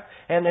wife,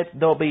 and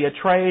there'll be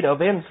a trade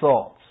of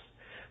insults.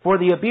 For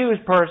the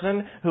abused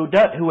person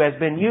who has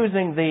been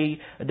using the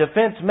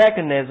defense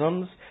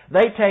mechanisms,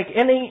 they take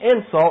any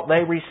insult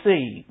they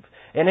receive,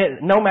 and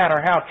no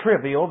matter how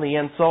trivial the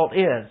insult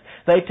is,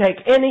 they take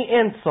any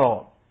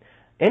insult,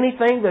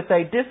 anything that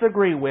they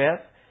disagree with,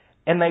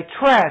 and they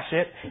trash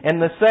it in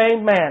the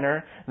same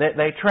manner that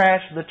they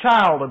trash the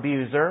child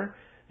abuser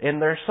in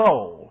their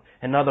soul.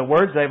 In other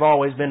words, they've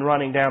always been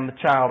running down the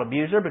child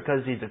abuser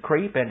because he's a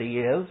creep, and he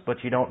is, but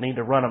you don't need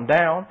to run him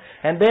down.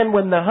 And then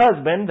when the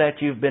husband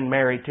that you've been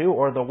married to,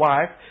 or the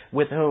wife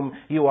with whom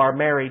you are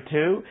married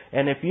to,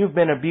 and if you've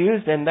been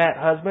abused and that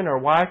husband or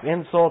wife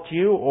insults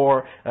you,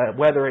 or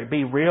whether it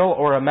be real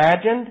or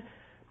imagined,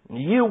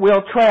 you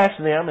will trash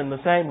them in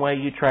the same way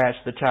you trash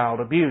the child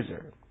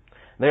abuser.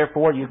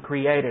 Therefore, you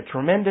create a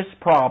tremendous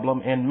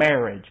problem in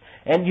marriage.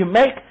 And you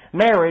make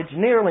marriage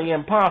nearly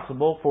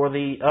impossible for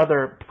the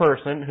other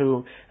person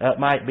who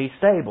might be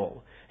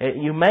stable.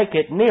 You make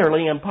it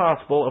nearly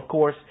impossible, of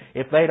course,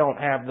 if they don't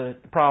have the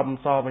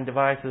problem-solving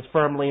devices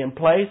firmly in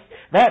place.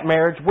 That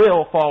marriage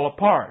will fall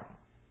apart.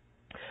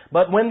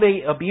 But when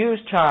the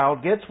abused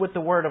child gets with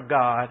the Word of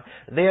God,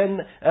 then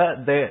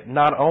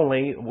not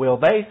only will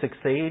they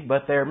succeed,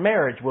 but their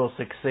marriage will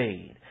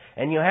succeed.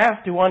 And you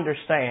have to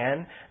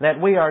understand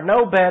that we are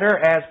no better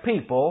as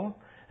people,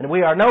 and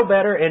we are no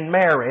better in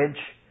marriage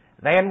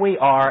than we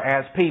are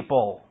as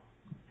people.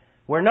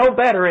 We're no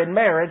better in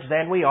marriage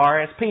than we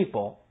are as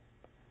people.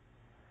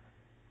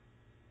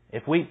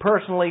 If we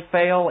personally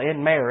fail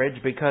in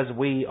marriage because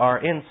we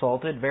are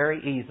insulted very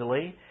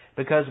easily,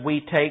 because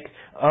we take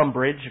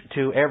umbrage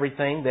to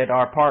everything that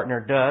our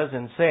partner does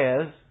and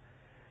says,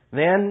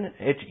 then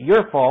it's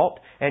your fault,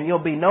 and you'll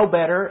be no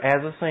better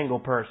as a single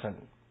person.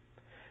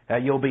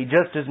 You'll be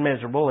just as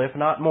miserable, if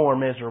not more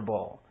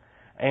miserable.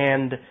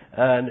 And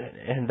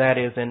that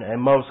is in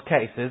most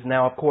cases.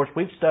 Now, of course,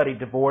 we've studied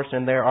divorce,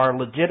 and there are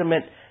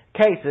legitimate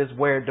cases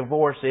where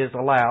divorce is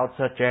allowed,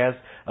 such as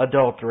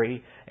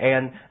adultery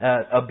and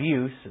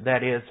abuse,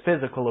 that is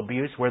physical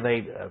abuse, where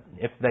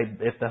if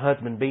the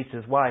husband beats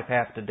his wife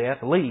half to death,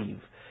 leave.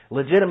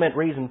 Legitimate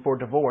reason for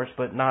divorce,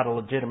 but not a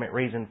legitimate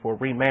reason for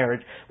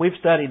remarriage. We've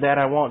studied that.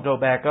 I won't go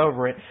back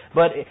over it.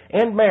 But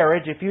in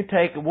marriage, if you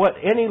take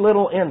any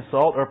little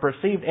insult or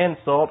perceived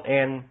insult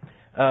and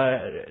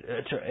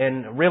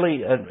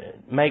really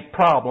make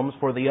problems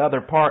for the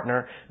other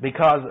partner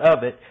because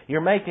of it,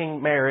 you're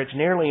making marriage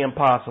nearly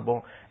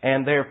impossible,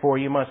 and therefore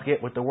you must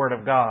get with the Word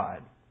of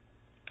God.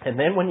 And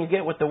then when you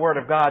get with the Word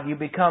of God, you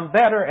become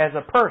better as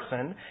a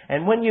person,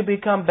 and when you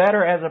become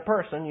better as a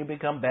person, you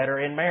become better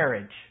in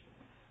marriage.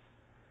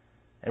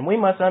 And we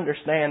must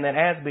understand that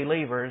as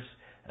believers,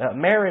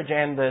 marriage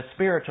and the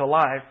spiritual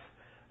life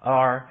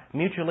are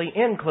mutually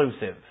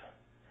inclusive.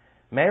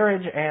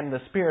 Marriage and the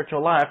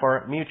spiritual life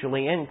are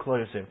mutually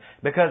inclusive.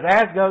 Because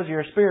as goes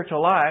your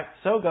spiritual life,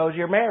 so goes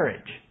your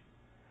marriage.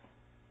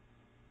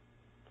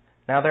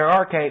 Now there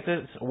are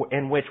cases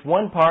in which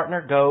one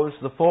partner goes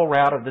the full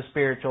route of the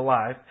spiritual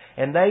life,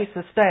 and they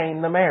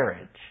sustain the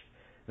marriage.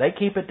 They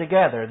keep it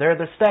together. They're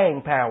the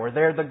staying power.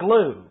 They're the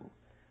glue.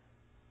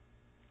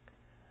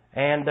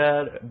 And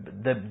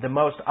the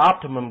most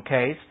optimum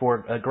case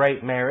for a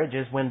great marriage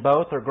is when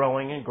both are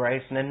growing in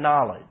grace and in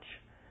knowledge.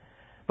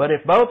 But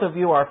if both of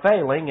you are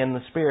failing in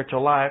the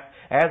spiritual life,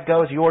 as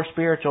goes your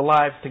spiritual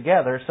lives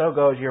together, so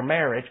goes your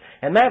marriage.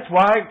 And that's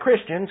why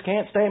Christians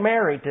can't stay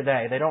married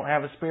today. They don't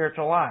have a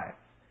spiritual life.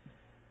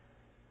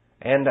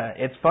 And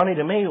it's funny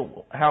to me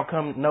how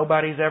come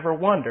nobody's ever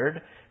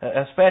wondered,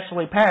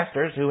 especially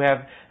pastors who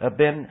have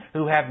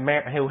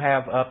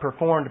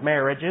performed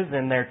marriages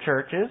in their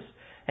churches,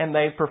 and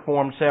they've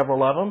performed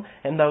several of them,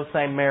 and those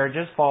same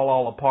marriages fall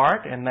all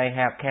apart, and they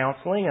have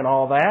counseling and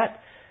all that.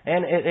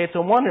 And it's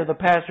a wonder the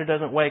pastor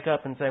doesn't wake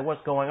up and say,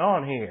 "What's going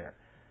on here?"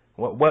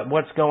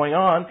 What's going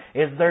on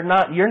is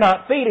you're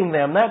not feeding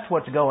them. That's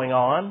what's going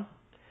on.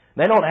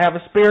 They don't have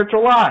a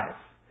spiritual life.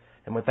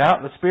 And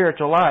without the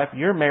spiritual life,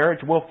 your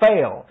marriage will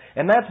fail.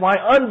 And that's why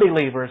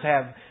unbelievers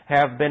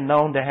have been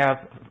known to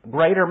have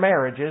greater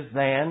marriages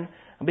than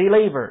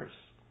believers.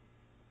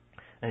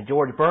 And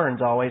George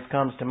Burns always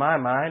comes to my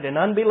mind, an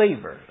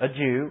unbeliever, a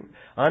Jew,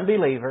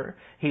 unbeliever.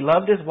 He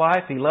loved his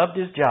wife, he loved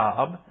his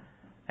job,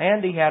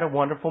 and he had a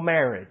wonderful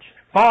marriage.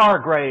 Far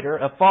greater,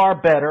 a far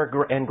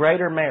better and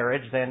greater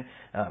marriage than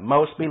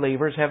most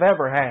believers have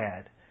ever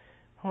had.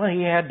 Well,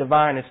 he had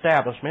divine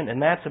establishment,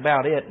 and that's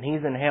about it. And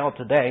he's in hell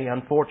today,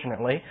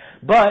 unfortunately.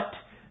 But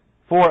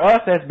for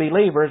us as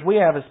believers, we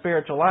have a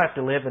spiritual life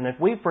to live, and if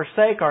we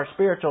forsake our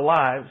spiritual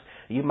lives,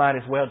 you might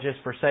as well just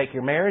forsake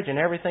your marriage and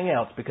everything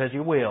else, because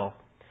you will.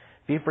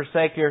 If you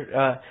forsake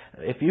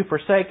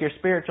your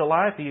spiritual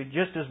life, you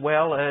just as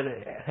well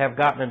have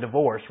gotten a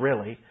divorce,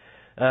 really.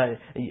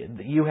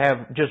 You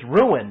have just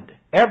ruined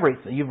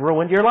everything. You've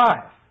ruined your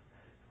life.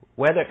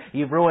 Whether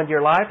you've ruined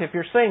your life if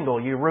you're single,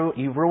 you've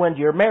ruined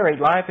your married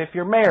life if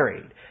you're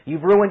married.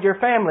 You've ruined your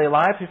family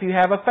life if you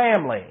have a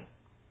family.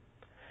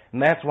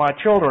 And that's why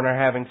children are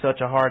having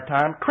such a hard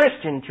time.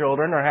 Christian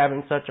children are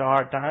having such a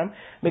hard time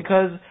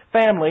because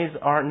families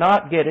are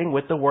not getting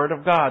with the Word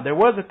of God. There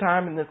was a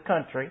time in this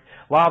country,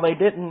 while they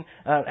didn't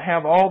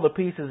have all the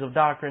pieces of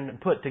doctrine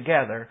put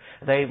together,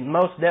 they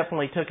most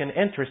definitely took an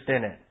interest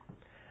in it.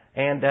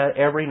 And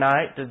every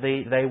night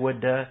they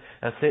would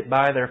sit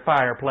by their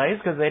fireplace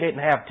because they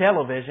didn't have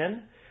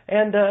television.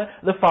 And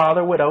the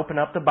father would open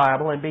up the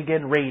Bible and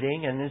begin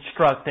reading and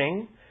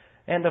instructing.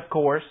 And of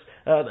course,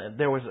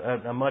 there was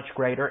a much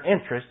greater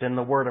interest in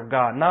the Word of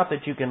God. Not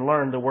that you can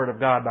learn the Word of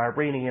God by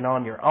reading it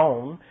on your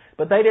own,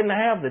 but they didn't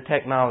have the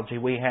technology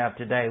we have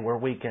today where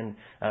we can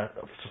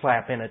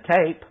slap in a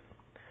tape.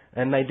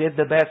 And they did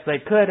the best they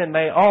could, and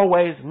they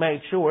always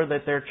made sure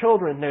that their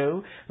children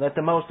knew that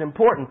the most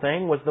important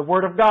thing was the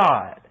Word of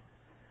God.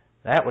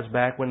 That was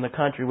back when the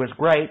country was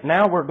great.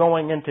 Now we're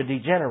going into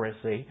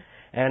degeneracy,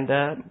 and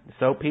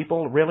so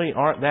people really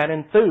aren't that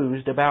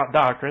enthused about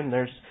doctrine.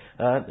 There's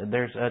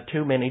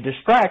too many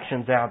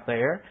distractions out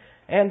there,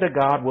 and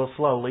God will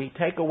slowly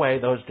take away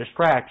those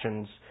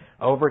distractions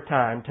over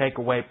time, take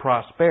away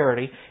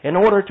prosperity, in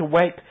order to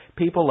wake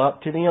people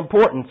up to the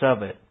importance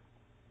of it.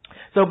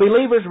 So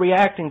believers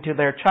reacting to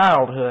their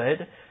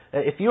childhood,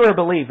 if you're a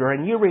believer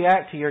and you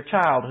react to your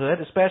childhood,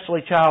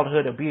 especially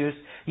childhood abuse,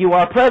 you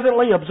are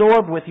presently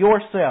absorbed with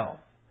yourself.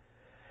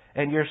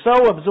 And you're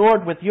so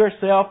absorbed with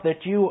yourself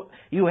that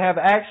you have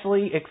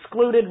actually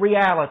excluded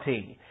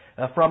reality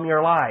from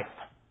your life.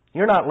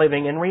 You're not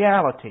living in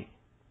reality.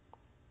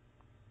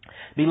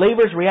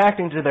 Believers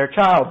reacting to their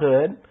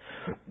childhood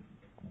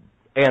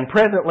and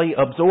presently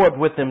absorbed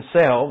with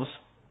themselves,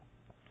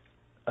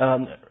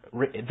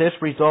 this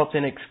results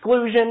in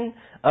exclusion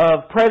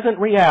of present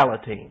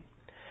reality.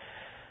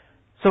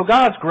 So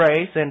God's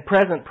grace and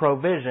present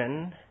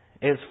provision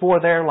is for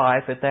their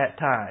life at that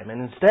time.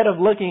 And instead of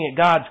looking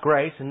at God's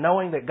grace and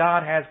knowing that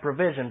God has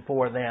provision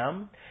for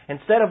them,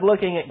 instead of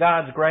looking at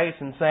God's grace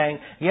and saying,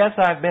 yes,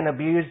 I've been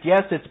abused,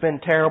 yes, it's been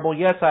terrible,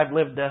 yes, I've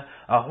lived a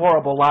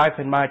horrible life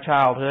in my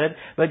childhood,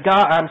 but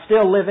God, I'm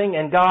still living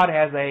and God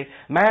has a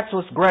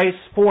matchless grace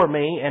for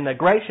me and a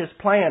gracious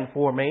plan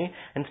for me.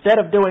 Instead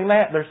of doing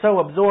that, they're so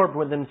absorbed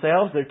with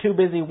themselves, they're too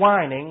busy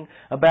whining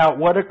about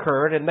what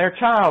occurred in their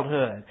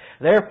childhood.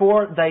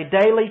 Therefore, they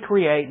daily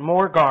create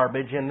more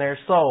garbage in their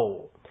soul.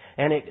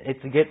 And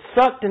it gets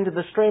sucked into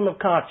the stream of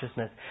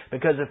consciousness.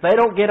 Because if they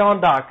don't get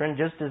on doctrine,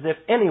 just as if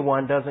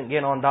anyone doesn't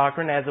get on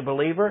doctrine as a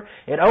believer,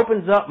 it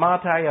opens up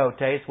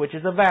mataiotes, which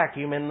is a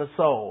vacuum in the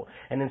soul.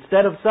 And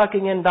instead of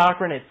sucking in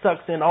doctrine, it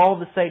sucks in all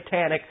the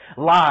satanic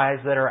lies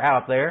that are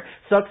out there,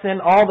 sucks in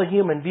all the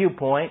human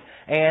viewpoint,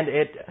 and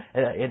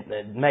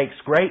it makes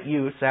great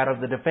use out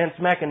of the defense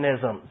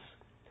mechanisms.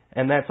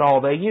 And that's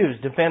all they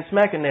use, defense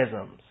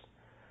mechanisms.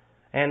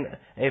 And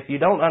if you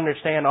don't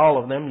understand all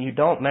of them, you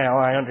don't now,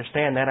 I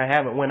understand that, I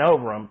haven't went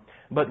over them.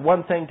 But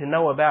one thing to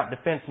know about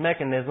defense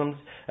mechanisms,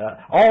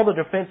 all the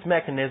defense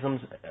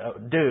mechanisms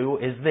do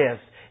is this.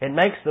 It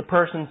makes the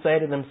person say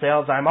to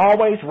themselves, I'm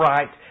always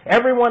right,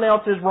 everyone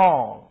else is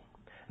wrong.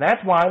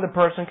 That's why the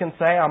person can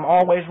say, I'm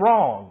always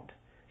wronged,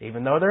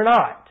 even though they're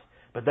not.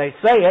 But they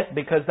say it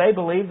because they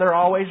believe they're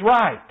always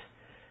right.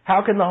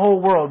 How can the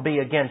whole world be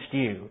against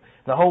you?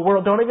 The whole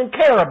world don't even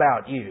care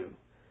about you.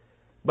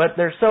 But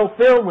they're so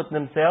filled with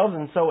themselves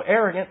and so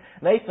arrogant,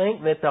 they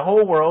think that the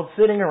whole world's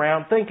sitting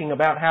around thinking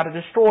about how to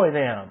destroy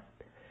them.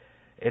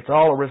 It's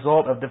all a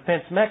result of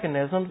defense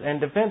mechanisms, and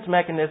defense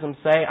mechanisms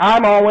say,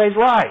 I'm always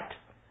right.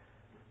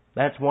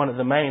 That's one of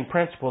the main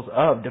principles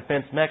of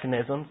defense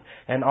mechanisms,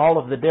 and all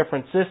of the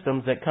different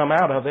systems that come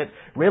out of it,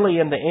 really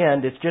in the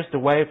end, it's just a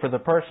way for the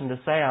person to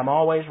say, I'm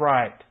always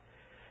right.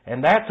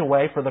 And that's a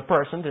way for the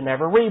person to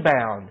never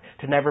rebound,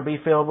 to never be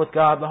filled with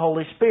God and the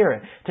Holy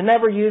Spirit, to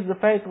never use the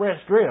faith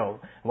rest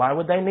drill. Why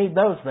would they need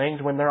those things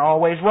when they're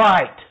always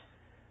right?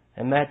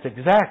 And that's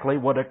exactly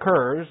what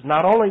occurs,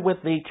 not only with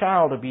the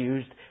child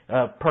abused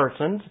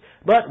persons,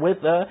 but with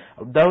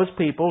those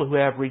people who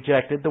have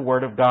rejected the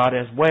Word of God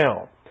as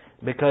well.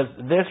 Because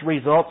this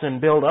results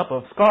in buildup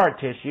of scar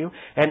tissue,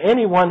 and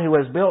anyone who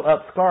has built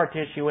up scar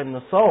tissue in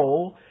the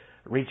soul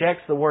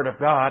rejects the Word of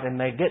God, and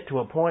they get to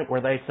a point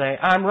where they say,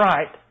 I'm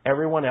right,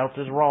 everyone else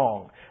is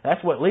wrong.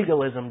 That's what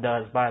legalism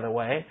does, by the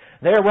way.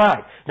 They're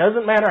right.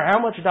 Doesn't matter how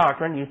much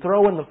doctrine you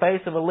throw in the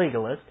face of a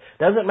legalist,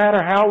 doesn't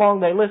matter how long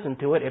they listen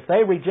to it, if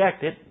they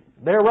reject it,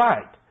 they're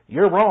right.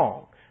 You're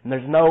wrong. And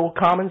there's no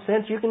common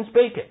sense you can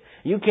speak it.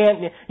 You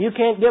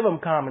can't give them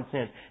common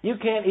sense. You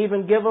can't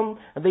even give them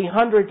the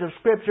hundreds of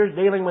scriptures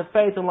dealing with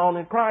faith alone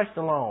in Christ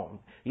alone.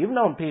 You've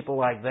known people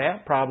like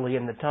that, probably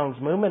in the tongues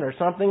movement or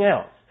something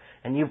else.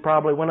 And you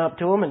probably went up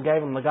to them and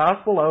gave them the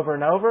gospel over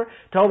and over,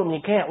 told them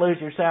you can't lose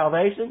your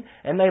salvation,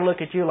 and they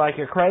look at you like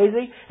you're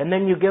crazy, and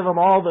then you give them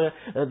all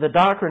the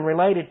doctrine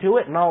related to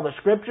it and all the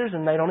scriptures,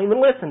 and they don't even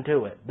listen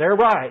to it. They're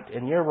right,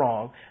 and you're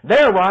wrong.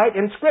 They're right,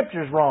 and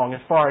Scripture's wrong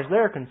as far as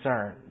they're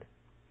concerned.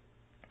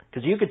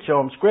 Because you could show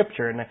them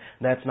Scripture, and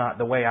that's not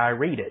the way I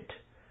read it.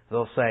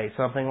 They'll say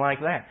something like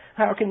that.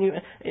 How can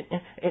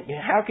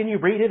you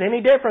read it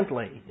any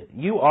differently?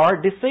 You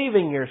are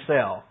deceiving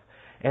yourself.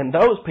 And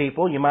those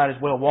people you might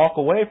as well walk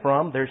away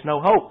from. There's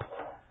no hope.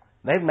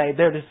 They've made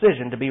their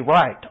decision to be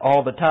right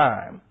all the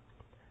time.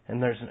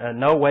 And there's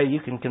no way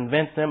you can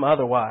convince them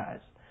otherwise.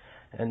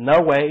 And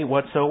no way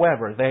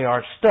whatsoever. They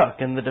are stuck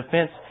in the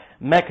defense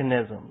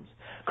mechanisms.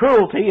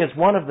 Cruelty is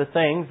one of the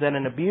things that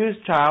an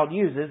abused child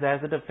uses as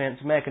a defense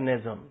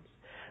mechanism.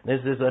 This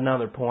is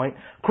another point.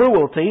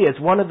 Cruelty is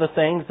one of the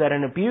things that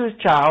an abused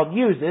child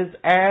uses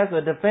as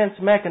a defense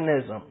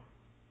mechanism.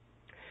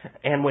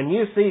 And when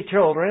you see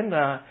children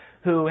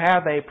who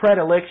have a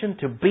predilection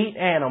to beat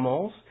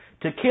animals,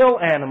 to kill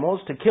animals,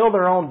 to kill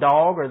their own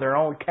dog or their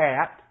own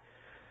cat,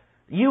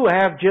 you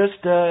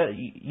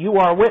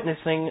are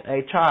witnessing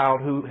a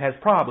child who has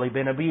probably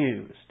been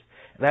abused.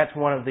 That's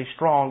one of the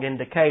strong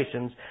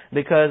indications,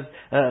 because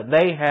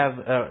they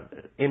have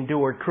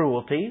endured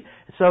cruelty.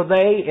 So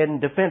they, in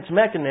defense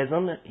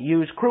mechanism,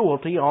 use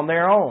cruelty on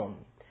their own.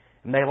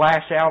 And they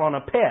lash out on a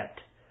pet.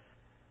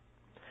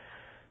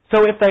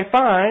 So if they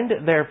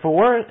find,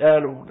 therefore,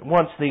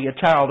 once the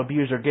child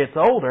abuser gets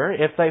older,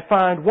 if they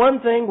find one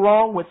thing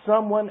wrong with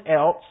someone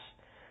else,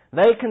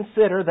 they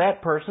consider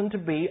that person to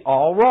be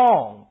all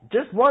wrong.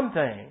 Just one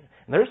thing.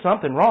 There's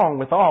something wrong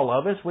with all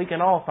of us. We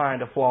can all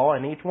find a flaw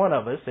in each one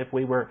of us if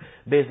we were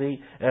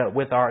busy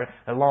with our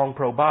long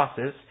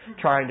proboscis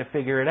trying to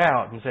figure it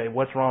out and say,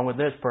 what's wrong with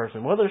this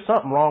person? Well, there's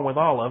something wrong with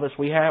all of us.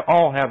 We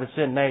all have a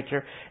sin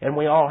nature, and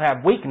we all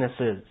have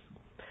weaknesses.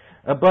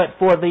 But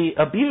for the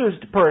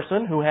abused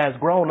person who has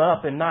grown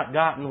up and not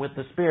gotten with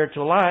the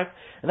spiritual life,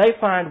 they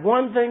find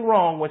one thing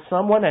wrong with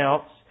someone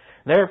else,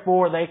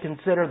 therefore they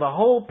consider the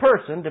whole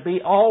person to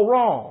be all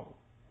wrong.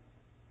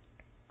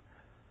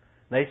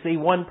 They see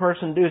one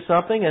person do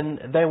something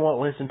and they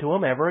won't listen to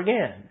him ever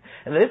again.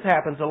 And this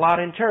happens a lot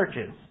in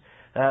churches.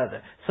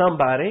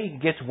 Somebody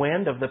gets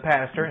wind of the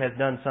pastor has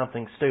done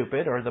something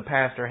stupid, or the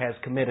pastor has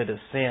committed a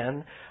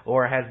sin,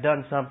 or has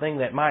done something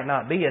that might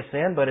not be a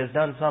sin, but has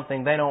done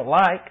something they don't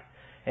like.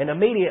 And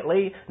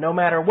immediately, no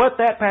matter what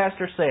that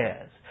pastor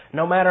says,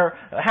 no matter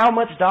how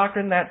much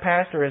doctrine that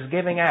pastor is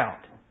giving out,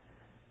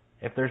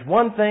 if there's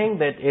one thing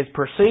that is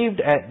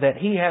perceived that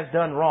he has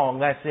done wrong,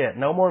 that's it.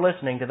 No more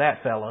listening to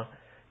that fella.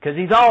 Because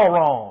he's all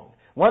wrong.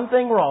 One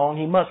thing wrong,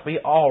 he must be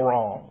all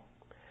wrong.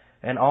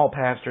 And all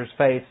pastors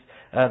face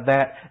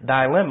that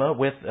dilemma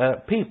with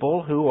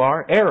people who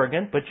are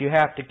arrogant, but you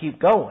have to keep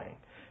going.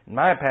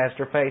 My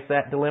pastor faced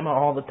that dilemma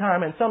all the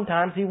time, and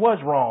sometimes he was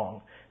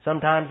wrong.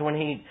 Sometimes when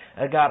he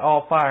got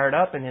all fired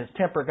up and his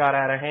temper got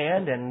out of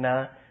hand, and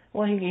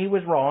he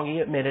was wrong. He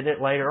admitted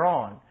it later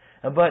on.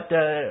 But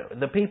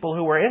the people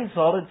who were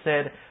insulted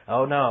said,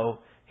 oh no,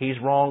 he's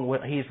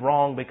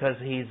wrong because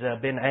he's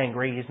been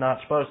angry. He's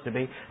not supposed to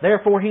be.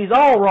 Therefore, he's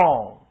all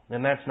wrong.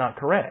 And that's not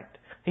correct.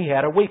 He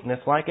had a weakness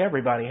like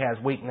everybody has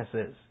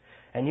weaknesses.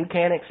 And you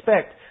can't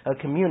expect a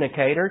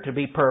communicator to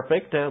be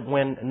perfect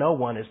when no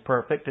one is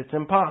perfect. It's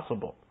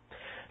impossible.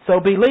 So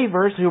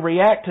believers who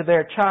react to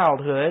their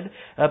childhood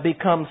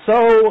become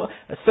so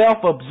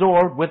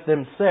self-absorbed with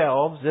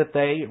themselves that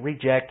they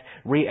reject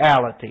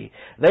reality.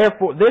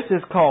 Therefore, this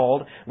is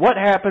called, what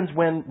happens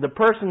when the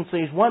person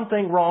sees one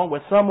thing wrong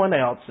with someone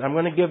else. I'm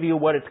going to give you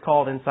what it's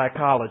called in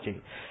psychology.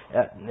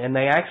 And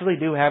they actually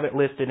do have it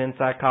listed in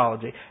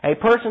psychology. A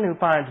person who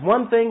finds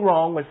one thing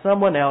wrong with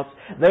someone else,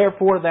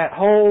 therefore that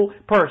whole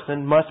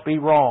person must be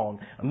wrong,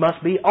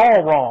 must be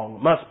all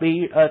wrong, must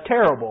be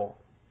terrible.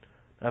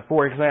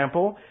 For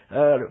example,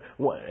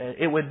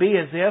 it would be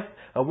as if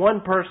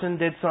one person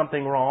did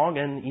something wrong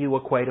and you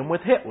equate them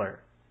with Hitler.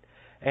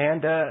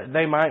 And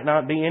they might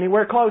not be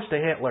anywhere close to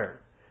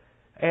Hitler.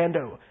 And,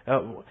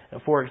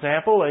 for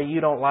example, you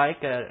don't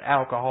like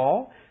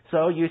alcohol,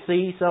 so you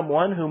see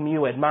someone whom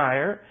you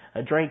admire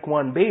drink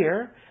one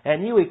beer,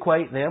 and you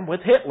equate them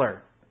with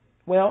Hitler.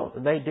 Well,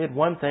 they did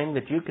one thing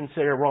that you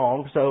consider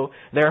wrong, so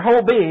their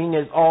whole being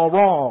is all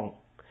wrong.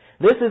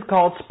 This is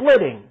called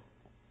splitting.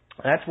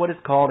 That's what it's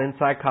called in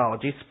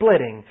psychology,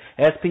 splitting,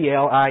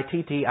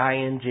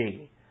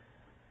 S-P-L-I-T-T-I-N-G.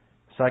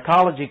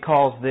 Psychology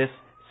calls this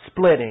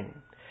splitting.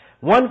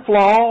 One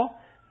flaw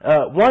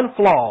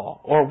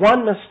or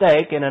one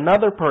mistake in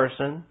another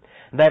person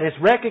that is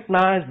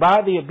recognized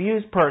by the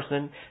abused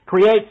person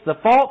creates the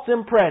false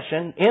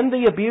impression in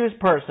the abused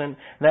person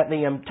that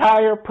the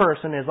entire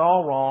person is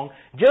all wrong,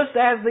 just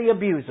as the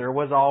abuser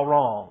was all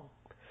wrong.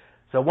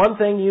 So one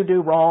thing you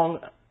do wrong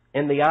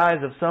in the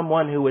eyes of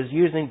someone who is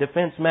using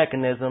defense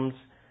mechanisms,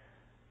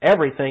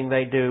 everything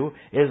they do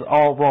is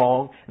all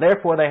wrong.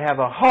 Therefore, they have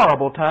a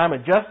horrible time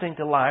adjusting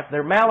to life.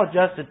 They're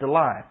maladjusted to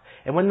life.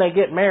 And when they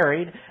get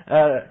married,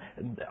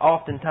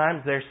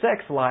 oftentimes their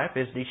sex life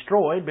is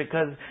destroyed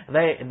because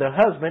the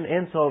husband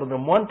insulted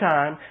them one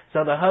time,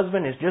 so the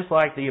husband is just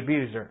like the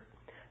abuser.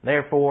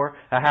 Therefore,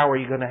 how are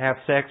you going to have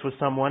sex with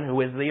someone who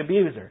is the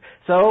abuser?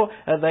 So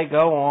they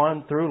go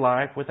on through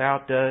life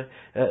without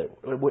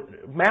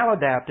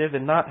maladaptive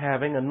and not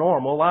having a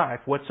normal life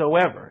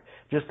whatsoever.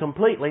 Just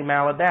completely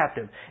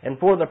maladaptive. And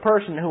for the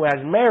person who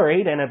has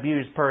married an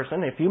abused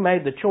person, if you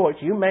made the choice,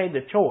 you made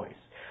the choice.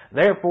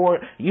 Therefore,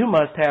 you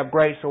must have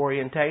grace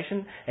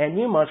orientation, and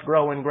you must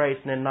grow in grace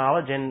and in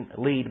knowledge and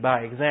lead by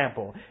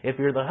example. If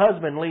you're the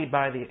husband, lead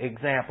by the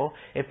example.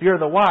 If you're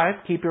the wife,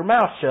 keep your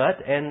mouth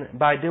shut, and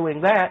by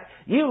doing that,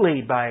 you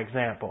lead by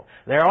example.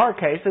 There are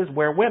cases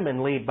where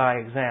women lead by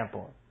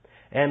example.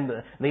 And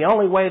the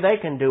only way they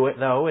can do it,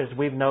 though, as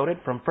we've noted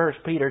from 1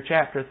 Peter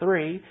chapter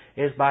 3,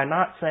 is by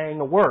not saying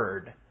a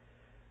word.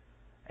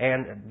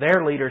 And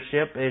their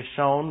leadership is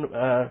shown,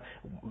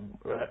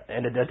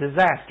 and a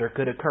disaster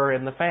could occur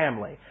in the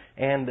family.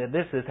 And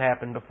this has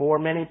happened before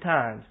many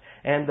times.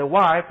 And the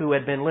wife, who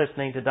had been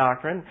listening to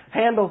doctrine,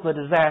 handles the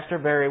disaster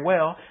very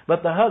well,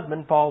 but the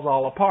husband falls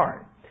all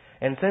apart.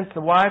 And since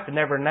the wife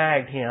never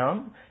nagged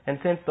him, and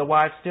since the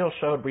wife still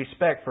showed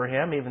respect for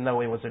him, even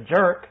though he was a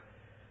jerk,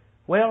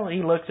 well,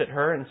 he looks at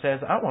her and says,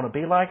 I want to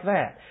be like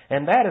that.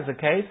 And that is a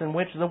case in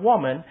which the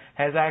woman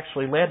has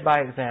actually led by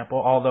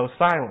example, although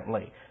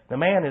silently. The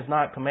man is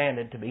not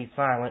commanded to be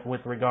silent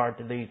with regard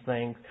to these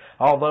things.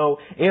 Although,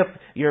 if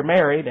you're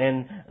married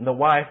and the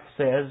wife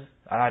says,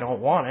 I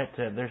don't want it,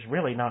 there's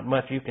really not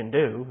much you can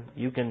do.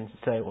 You can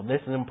say, well,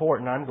 this is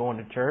important, I'm going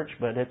to church,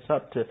 but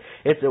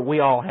we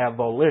all have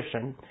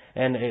volition,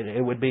 and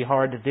it would be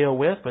hard to deal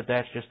with, but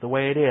that's just the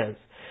way it is.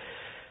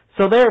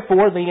 So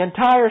therefore, the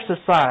entire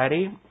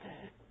society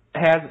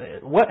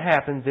what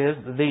happens is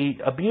the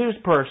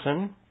abused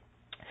person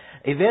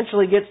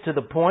eventually gets to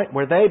the point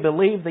where they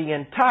believe the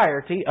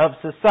entirety of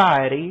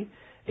society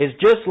is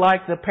just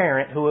like the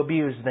parent who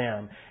abused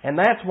them. And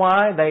that's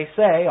why they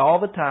say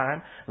all the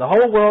time, the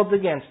whole world's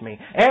against me.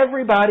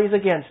 Everybody's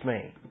against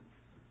me.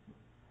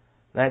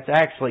 That's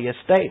actually a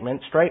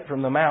statement straight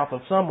from the mouth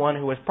of someone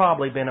who has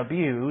probably been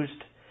abused.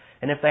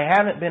 And if they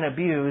haven't been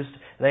abused,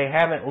 they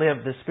haven't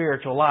lived the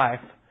spiritual life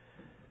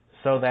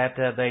so that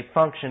they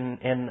function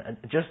in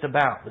just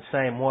about the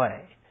same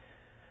way.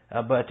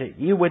 But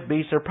you would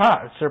be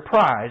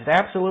surprised,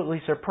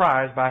 absolutely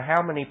surprised by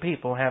how many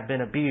people have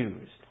been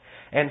abused.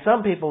 And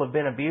some people have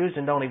been abused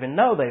and don't even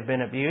know they've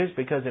been abused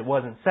because it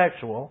wasn't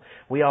sexual.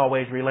 We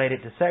always relate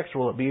it to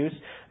sexual abuse,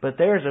 but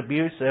there's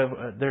abuse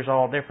there's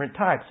all different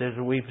types as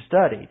we've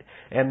studied.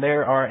 And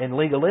there are, in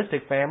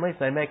legalistic families,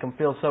 they make them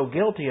feel so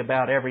guilty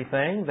about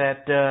everything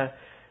that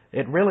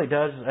it really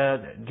does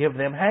give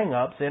them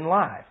hang-ups in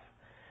life.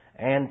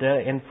 And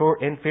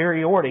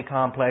inferiority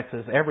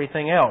complexes,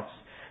 everything else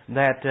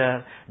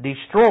that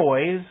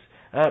destroys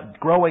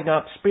growing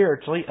up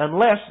spiritually,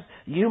 unless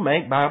you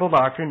make Bible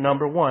doctrine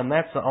number one.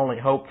 That's the only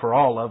hope for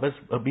all of us,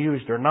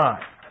 abused or not.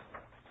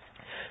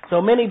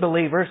 So many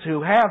believers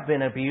who have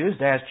been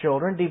abused as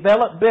children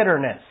develop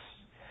bitterness.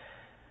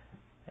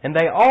 And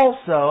they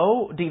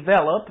also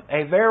develop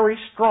a very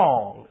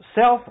strong,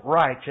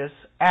 self-righteous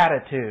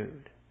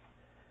attitude.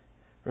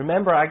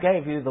 Remember, I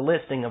gave you the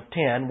listing of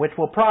 10, which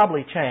will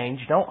probably change.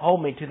 Don't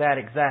hold me to that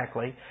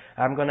exactly.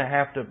 I'm going to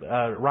have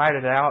to write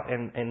it out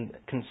and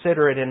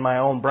consider it in my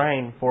own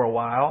brain for a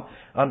while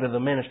under the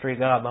ministry of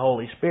God the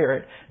Holy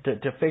Spirit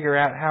to figure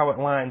out how it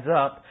lines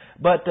up.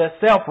 But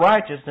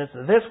self-righteousness,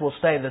 this will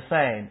stay the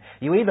same.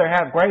 You either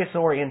have grace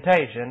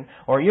orientation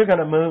or you're going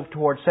to move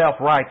towards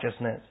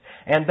self-righteousness.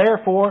 And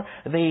therefore,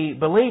 the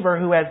believer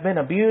who has been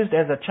abused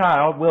as a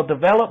child will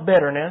develop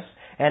bitterness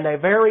and a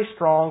very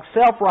strong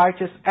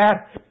self-righteous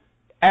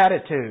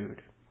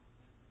attitude.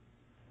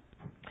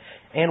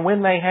 And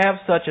when they have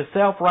such a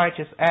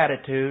self-righteous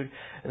attitude,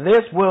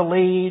 this will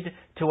lead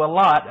to a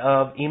lot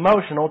of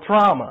emotional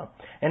trauma.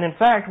 And in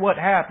fact, what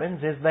happens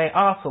is they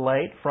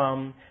oscillate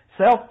from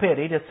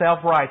self-pity to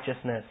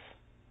self-righteousness.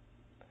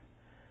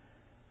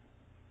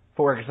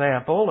 For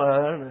example,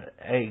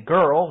 a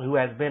girl who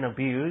has been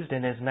abused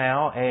and is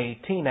now a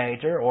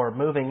teenager or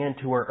moving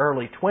into her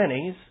early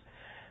 20s,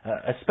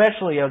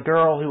 especially a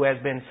girl who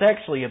has been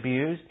sexually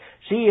abused,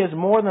 she is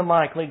more than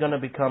likely going to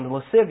become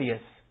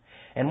lascivious.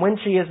 And when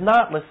she is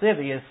not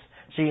lascivious,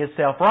 she is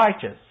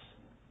self-righteous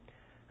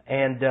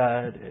and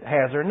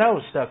has her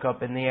nose stuck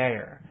up in the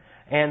air.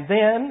 And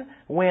then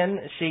when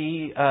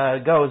she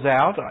goes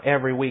out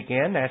every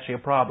weekend, as she'll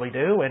probably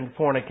do, and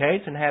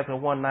fornicates and has a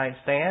one-night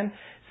stand,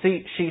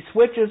 she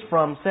switches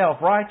from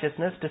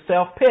self-righteousness to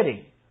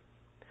self-pity.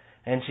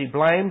 And she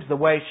blames the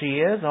way she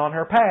is on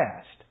her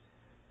past.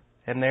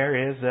 And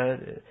there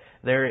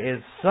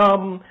is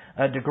some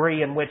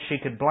degree in which she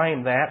could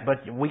blame that,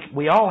 but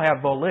we all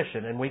have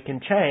volition, and we can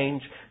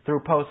change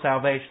through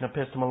post-salvation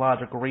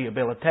epistemological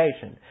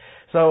rehabilitation.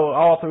 So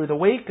all through the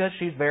week,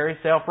 she's very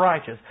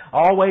self-righteous,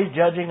 always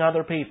judging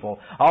other people,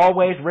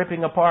 always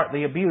ripping apart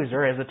the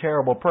abuser as a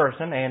terrible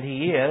person, and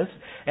he is.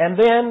 And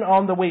then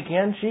on the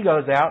weekend, she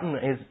goes out and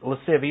is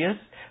lascivious,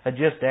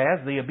 just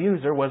as the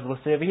abuser was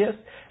lascivious,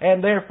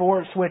 and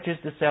therefore switches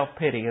to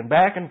self-pity. And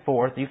back and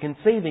forth, you can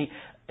see the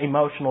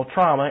emotional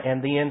trauma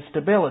and the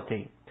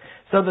instability.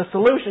 So the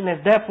solution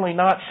is definitely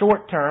not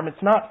short-term.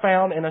 It's not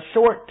found in a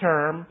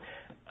short-term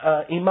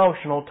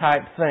emotional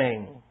type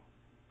thing.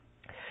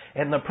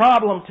 And the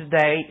problem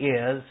today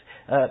is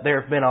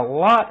there have been a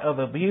lot of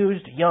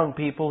abused young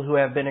people who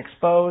have been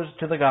exposed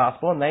to the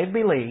gospel and they've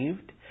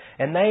believed,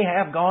 and they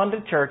have gone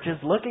to churches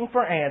looking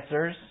for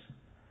answers,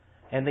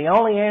 And the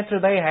only answer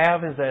they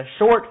have is a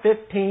short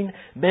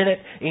 15-minute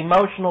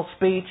emotional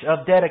speech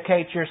of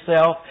dedicate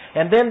yourself.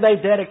 And then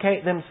they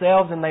dedicate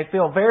themselves and they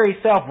feel very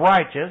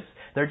self-righteous.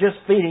 They're just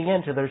feeding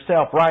into their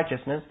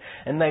self-righteousness.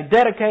 And they've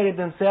dedicated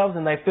themselves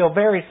and they feel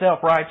very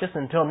self-righteous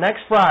until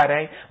next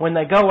Friday when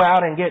they go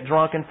out and get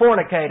drunk and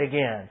fornicate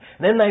again.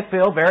 Then they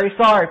feel very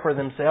sorry for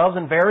themselves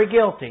and very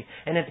guilty.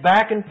 And it's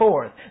back and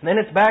forth. And then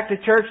it's back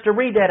to church to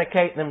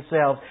rededicate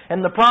themselves.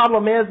 And the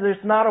problem is there's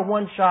not a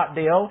one-shot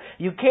deal.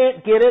 You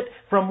can't get it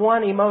from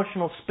one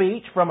emotional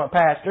speech from a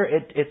pastor.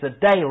 It's a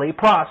daily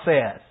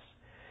process.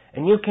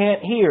 And you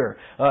can't hear,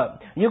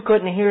 you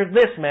couldn't hear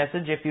this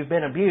message if you've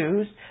been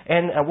abused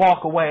and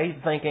walk away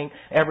thinking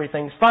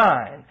everything's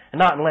fine.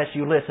 Not unless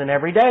you listen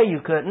every day,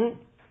 you couldn't.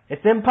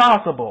 It's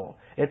impossible.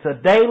 It's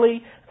a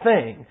daily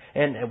thing.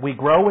 And we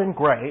grow in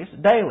grace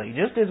daily.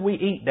 Just as we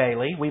eat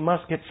daily, we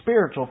must get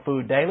spiritual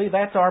food daily.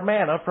 That's our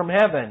manna from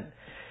heaven.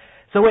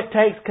 So it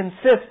takes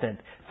consistent,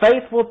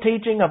 faithful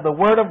teaching of the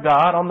Word of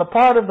God on the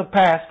part of the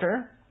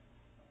pastor.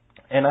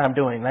 And I'm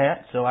doing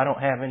that, so I don't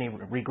have any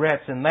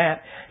regrets in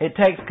that. It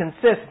takes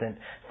consistent,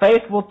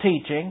 faithful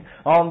teaching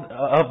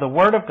of the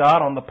Word of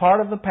God on the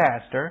part of the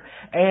pastor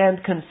and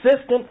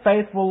consistent,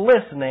 faithful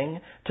listening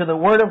to the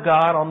Word of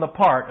God on the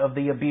part of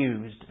the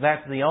abused.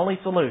 That's the only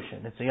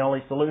solution. It's the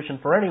only solution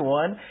for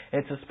anyone.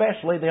 It's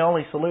especially the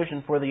only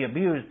solution for the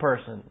abused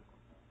person.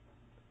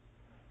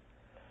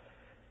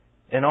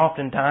 And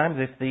oftentimes,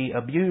 if the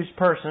abused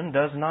person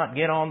does not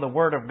get on the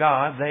Word of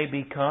God, they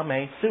become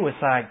a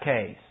suicide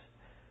case.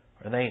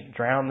 Or they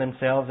drown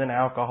themselves in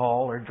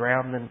alcohol,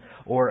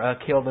 or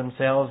kill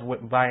themselves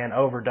by an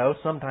overdose,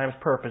 sometimes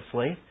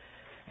purposely.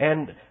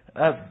 And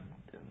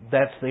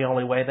that's the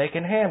only way they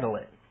can handle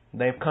it.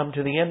 They've come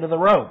to the end of the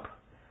rope,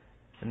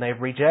 and they've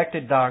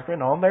rejected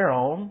doctrine on their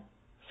own,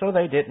 so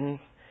they didn't.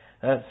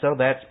 So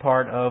that's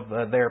part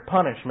of their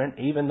punishment,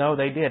 even though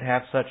they did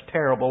have such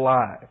terrible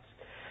lives.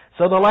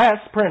 So the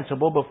last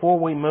principle before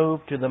we move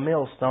to the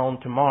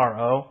millstone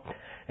tomorrow.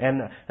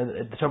 And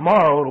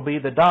tomorrow it'll be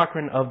the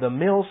doctrine of the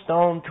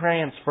millstone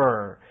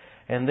transfer.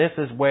 And this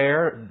is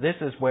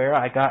where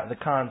I got the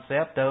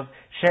concept of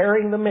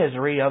sharing the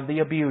misery of the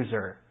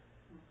abuser.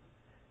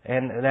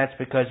 And that's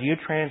because you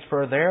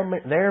transfer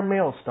their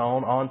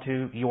millstone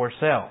onto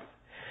yourself.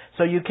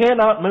 So you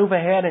cannot move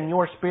ahead in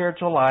your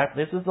spiritual life.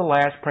 This is the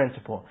last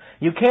principle.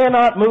 You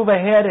cannot move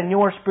ahead in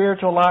your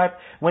spiritual life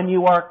when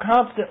you are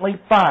constantly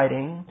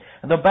fighting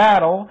the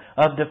battle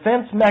of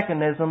defense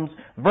mechanisms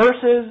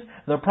versus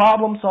the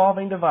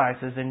problem-solving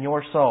devices in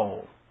your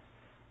soul.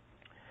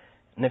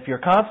 And if you're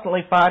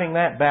constantly fighting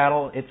that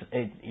battle,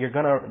 you're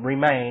going to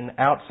remain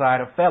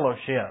outside of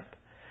fellowship.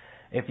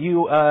 If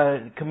you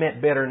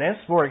commit bitterness,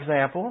 for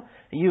example,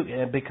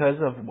 because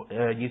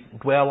you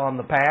dwell on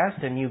the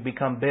past and you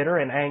become bitter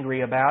and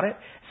angry about it,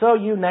 so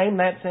you name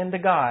that sin to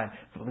God.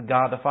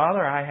 God the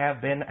Father, I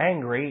have been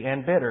angry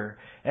and bitter.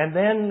 And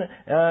then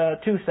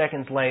 2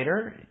 seconds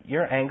later,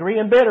 you're angry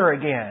and bitter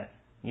again.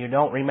 You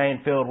don't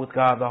remain filled with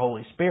God the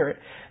Holy Spirit.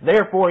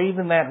 Therefore,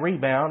 even that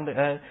rebound,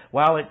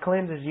 while it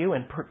cleanses you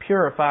and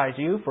purifies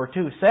you for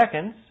 2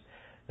 seconds,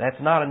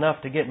 that's not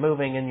enough to get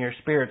moving in your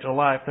spiritual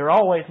life. There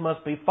always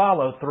must be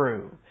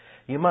follow-through.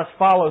 You must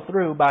follow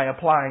through by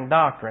applying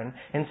doctrine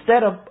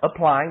instead of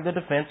applying the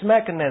defense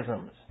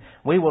mechanisms.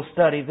 We will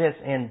study this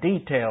in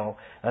detail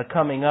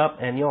coming up,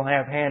 and you'll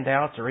have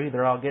handouts, or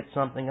either I'll get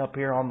something up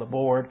here on the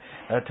board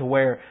to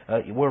where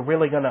we're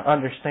really going to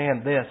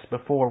understand this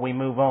before we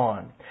move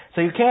on.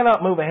 So you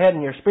cannot move ahead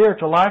in your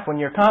spiritual life when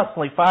you're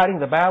constantly fighting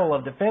the battle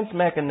of defense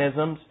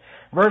mechanisms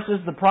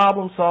versus the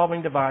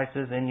problem-solving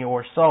devices in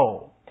your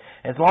soul.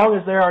 As long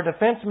as there are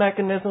defense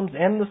mechanisms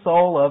in the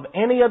soul of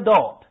any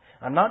adult,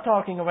 I'm not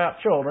talking about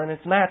children,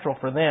 it's natural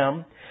for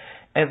them.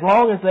 As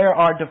long as there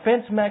are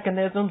defense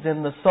mechanisms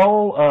in the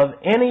soul of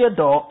any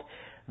adult,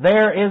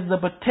 there is the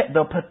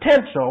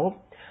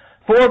potential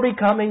for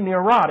becoming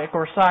neurotic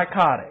or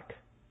psychotic.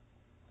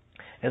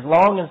 As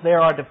long as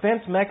there are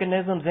defense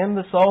mechanisms in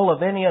the soul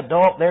of any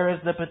adult, there is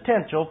the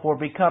potential for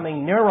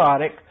becoming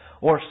neurotic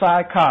or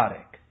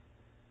psychotic.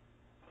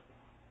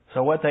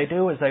 So what they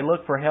do is they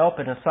look for help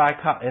in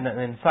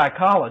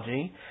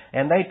psychology,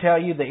 and they tell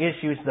you the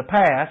issue's the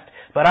past.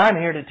 But I'm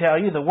here to tell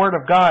you the Word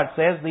of God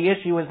says the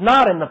issue is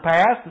not in the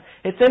past,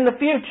 it's in the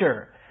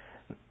future.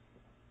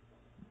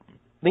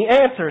 The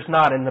answer's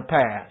not in the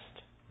past.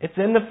 It's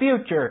in the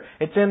future.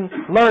 It's in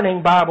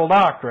learning Bible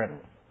doctrine.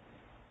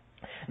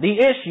 The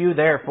issue,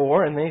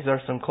 therefore, and these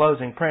are some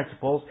closing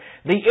principles,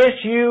 the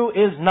issue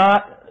is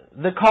not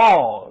the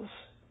cause.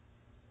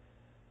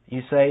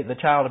 You say, the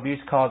child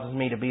abuse causes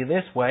me to be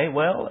this way.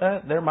 Well,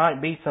 there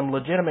might be some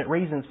legitimate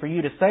reasons for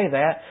you to say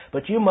that,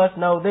 but you must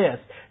know this.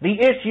 The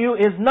issue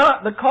is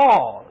not the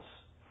cause.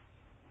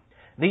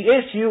 The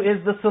issue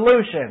is the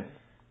solution.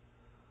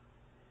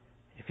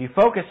 If you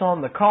focus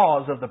on the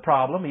cause of the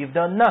problem, you've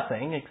done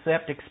nothing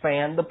except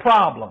expand the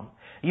problem.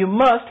 You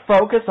must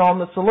focus on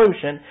the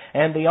solution,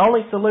 and the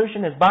only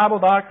solution is Bible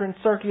doctrine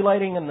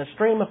circulating in the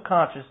stream of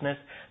consciousness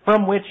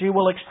from which you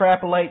will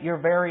extrapolate your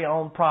very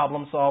own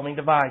problem-solving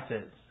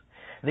devices.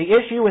 The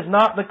issue is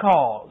not the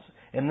cause.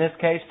 In this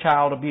case,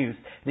 child abuse.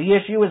 The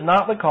issue is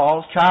not the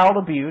cause, child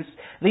abuse.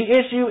 The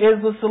issue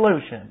is the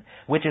solution,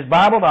 which is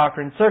Bible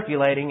doctrine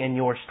circulating in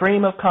your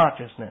stream of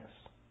consciousness.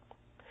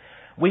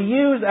 We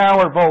use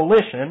our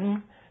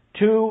volition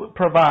to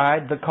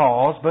provide the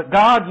cause, but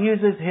God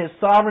uses His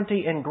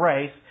sovereignty and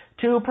grace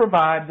to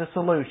provide the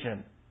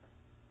solution.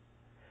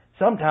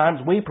 Sometimes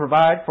we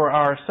provide for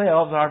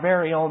ourselves our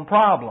very own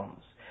problems.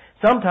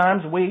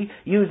 Sometimes we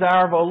use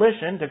our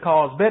volition to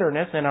cause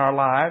bitterness in our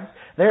lives.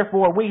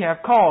 Therefore, we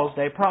have caused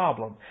a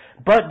problem.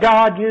 But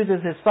God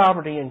uses His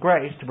sovereignty and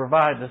grace to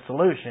provide the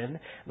solution.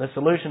 The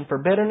solution for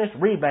bitterness: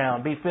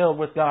 rebound. Be filled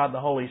with God the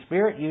Holy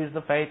Spirit. Use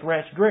the faith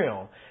rest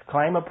drill.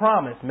 Claim a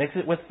promise. Mix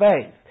it with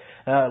faith.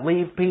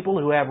 Leave people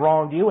who have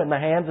wronged you in the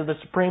hands of the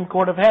Supreme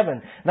Court of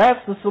Heaven.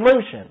 That's the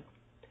solution.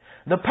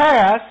 The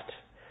past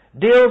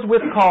deals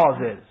with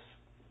causes.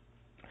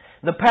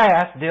 The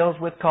past deals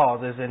with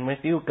causes, and if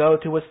you go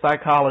to a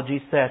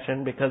psychology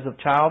session because of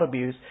child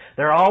abuse,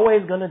 they're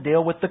always going to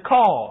deal with the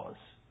cause.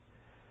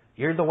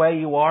 You're the way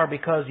you are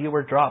because you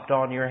were dropped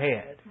on your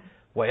head.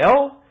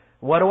 Well,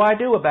 what do I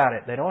do about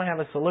it? They don't have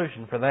a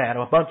solution for that.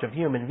 A bunch of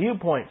human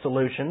viewpoint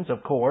solutions,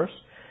 of course,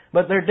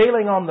 but they're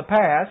dealing on the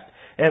past.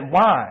 And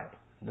why?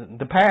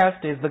 The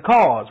past is the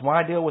cause.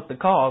 Why deal with the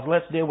cause?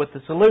 Let's deal with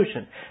the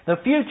solution. The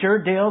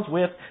future deals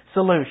with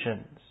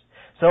solutions.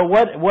 So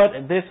what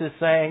this is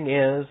saying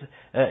is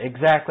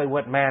exactly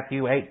what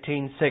Matthew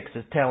 18:6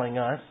 is telling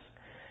us.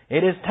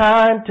 It is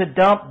time to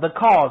dump the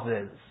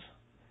causes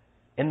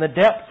in the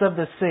depths of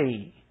the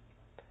sea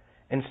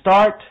and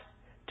start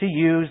to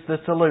use the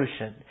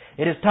solution.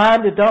 It is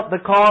time to dump the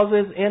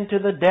causes into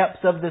the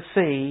depths of the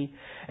sea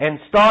and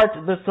start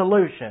the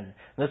solution.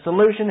 The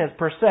solution is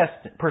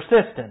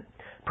persistent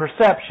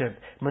perception,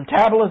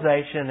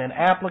 metabolization, and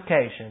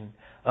application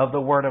of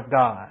the Word of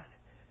God.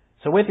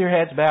 So with your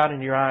heads bowed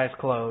and your eyes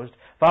closed,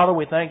 Father,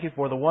 we thank You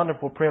for the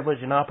wonderful privilege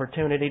and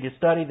opportunity to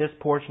study this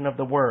portion of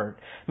the Word.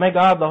 May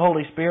God the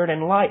Holy Spirit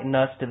enlighten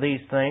us to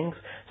these things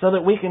so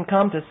that we can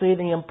come to see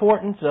the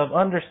importance of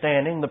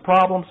understanding the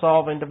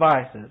problem-solving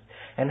devices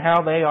and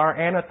how they are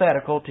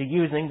antithetical to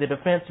using the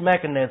defense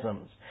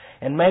mechanisms.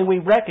 And may we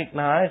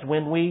recognize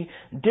when we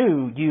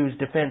do use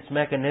defense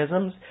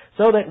mechanisms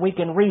so that we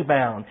can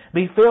rebound,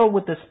 be filled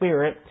with the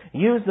Spirit,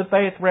 use the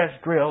faith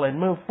rest drill, and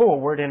move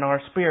forward in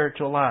our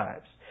spiritual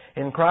lives.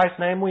 In Christ's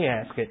name we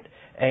ask it.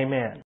 Amen.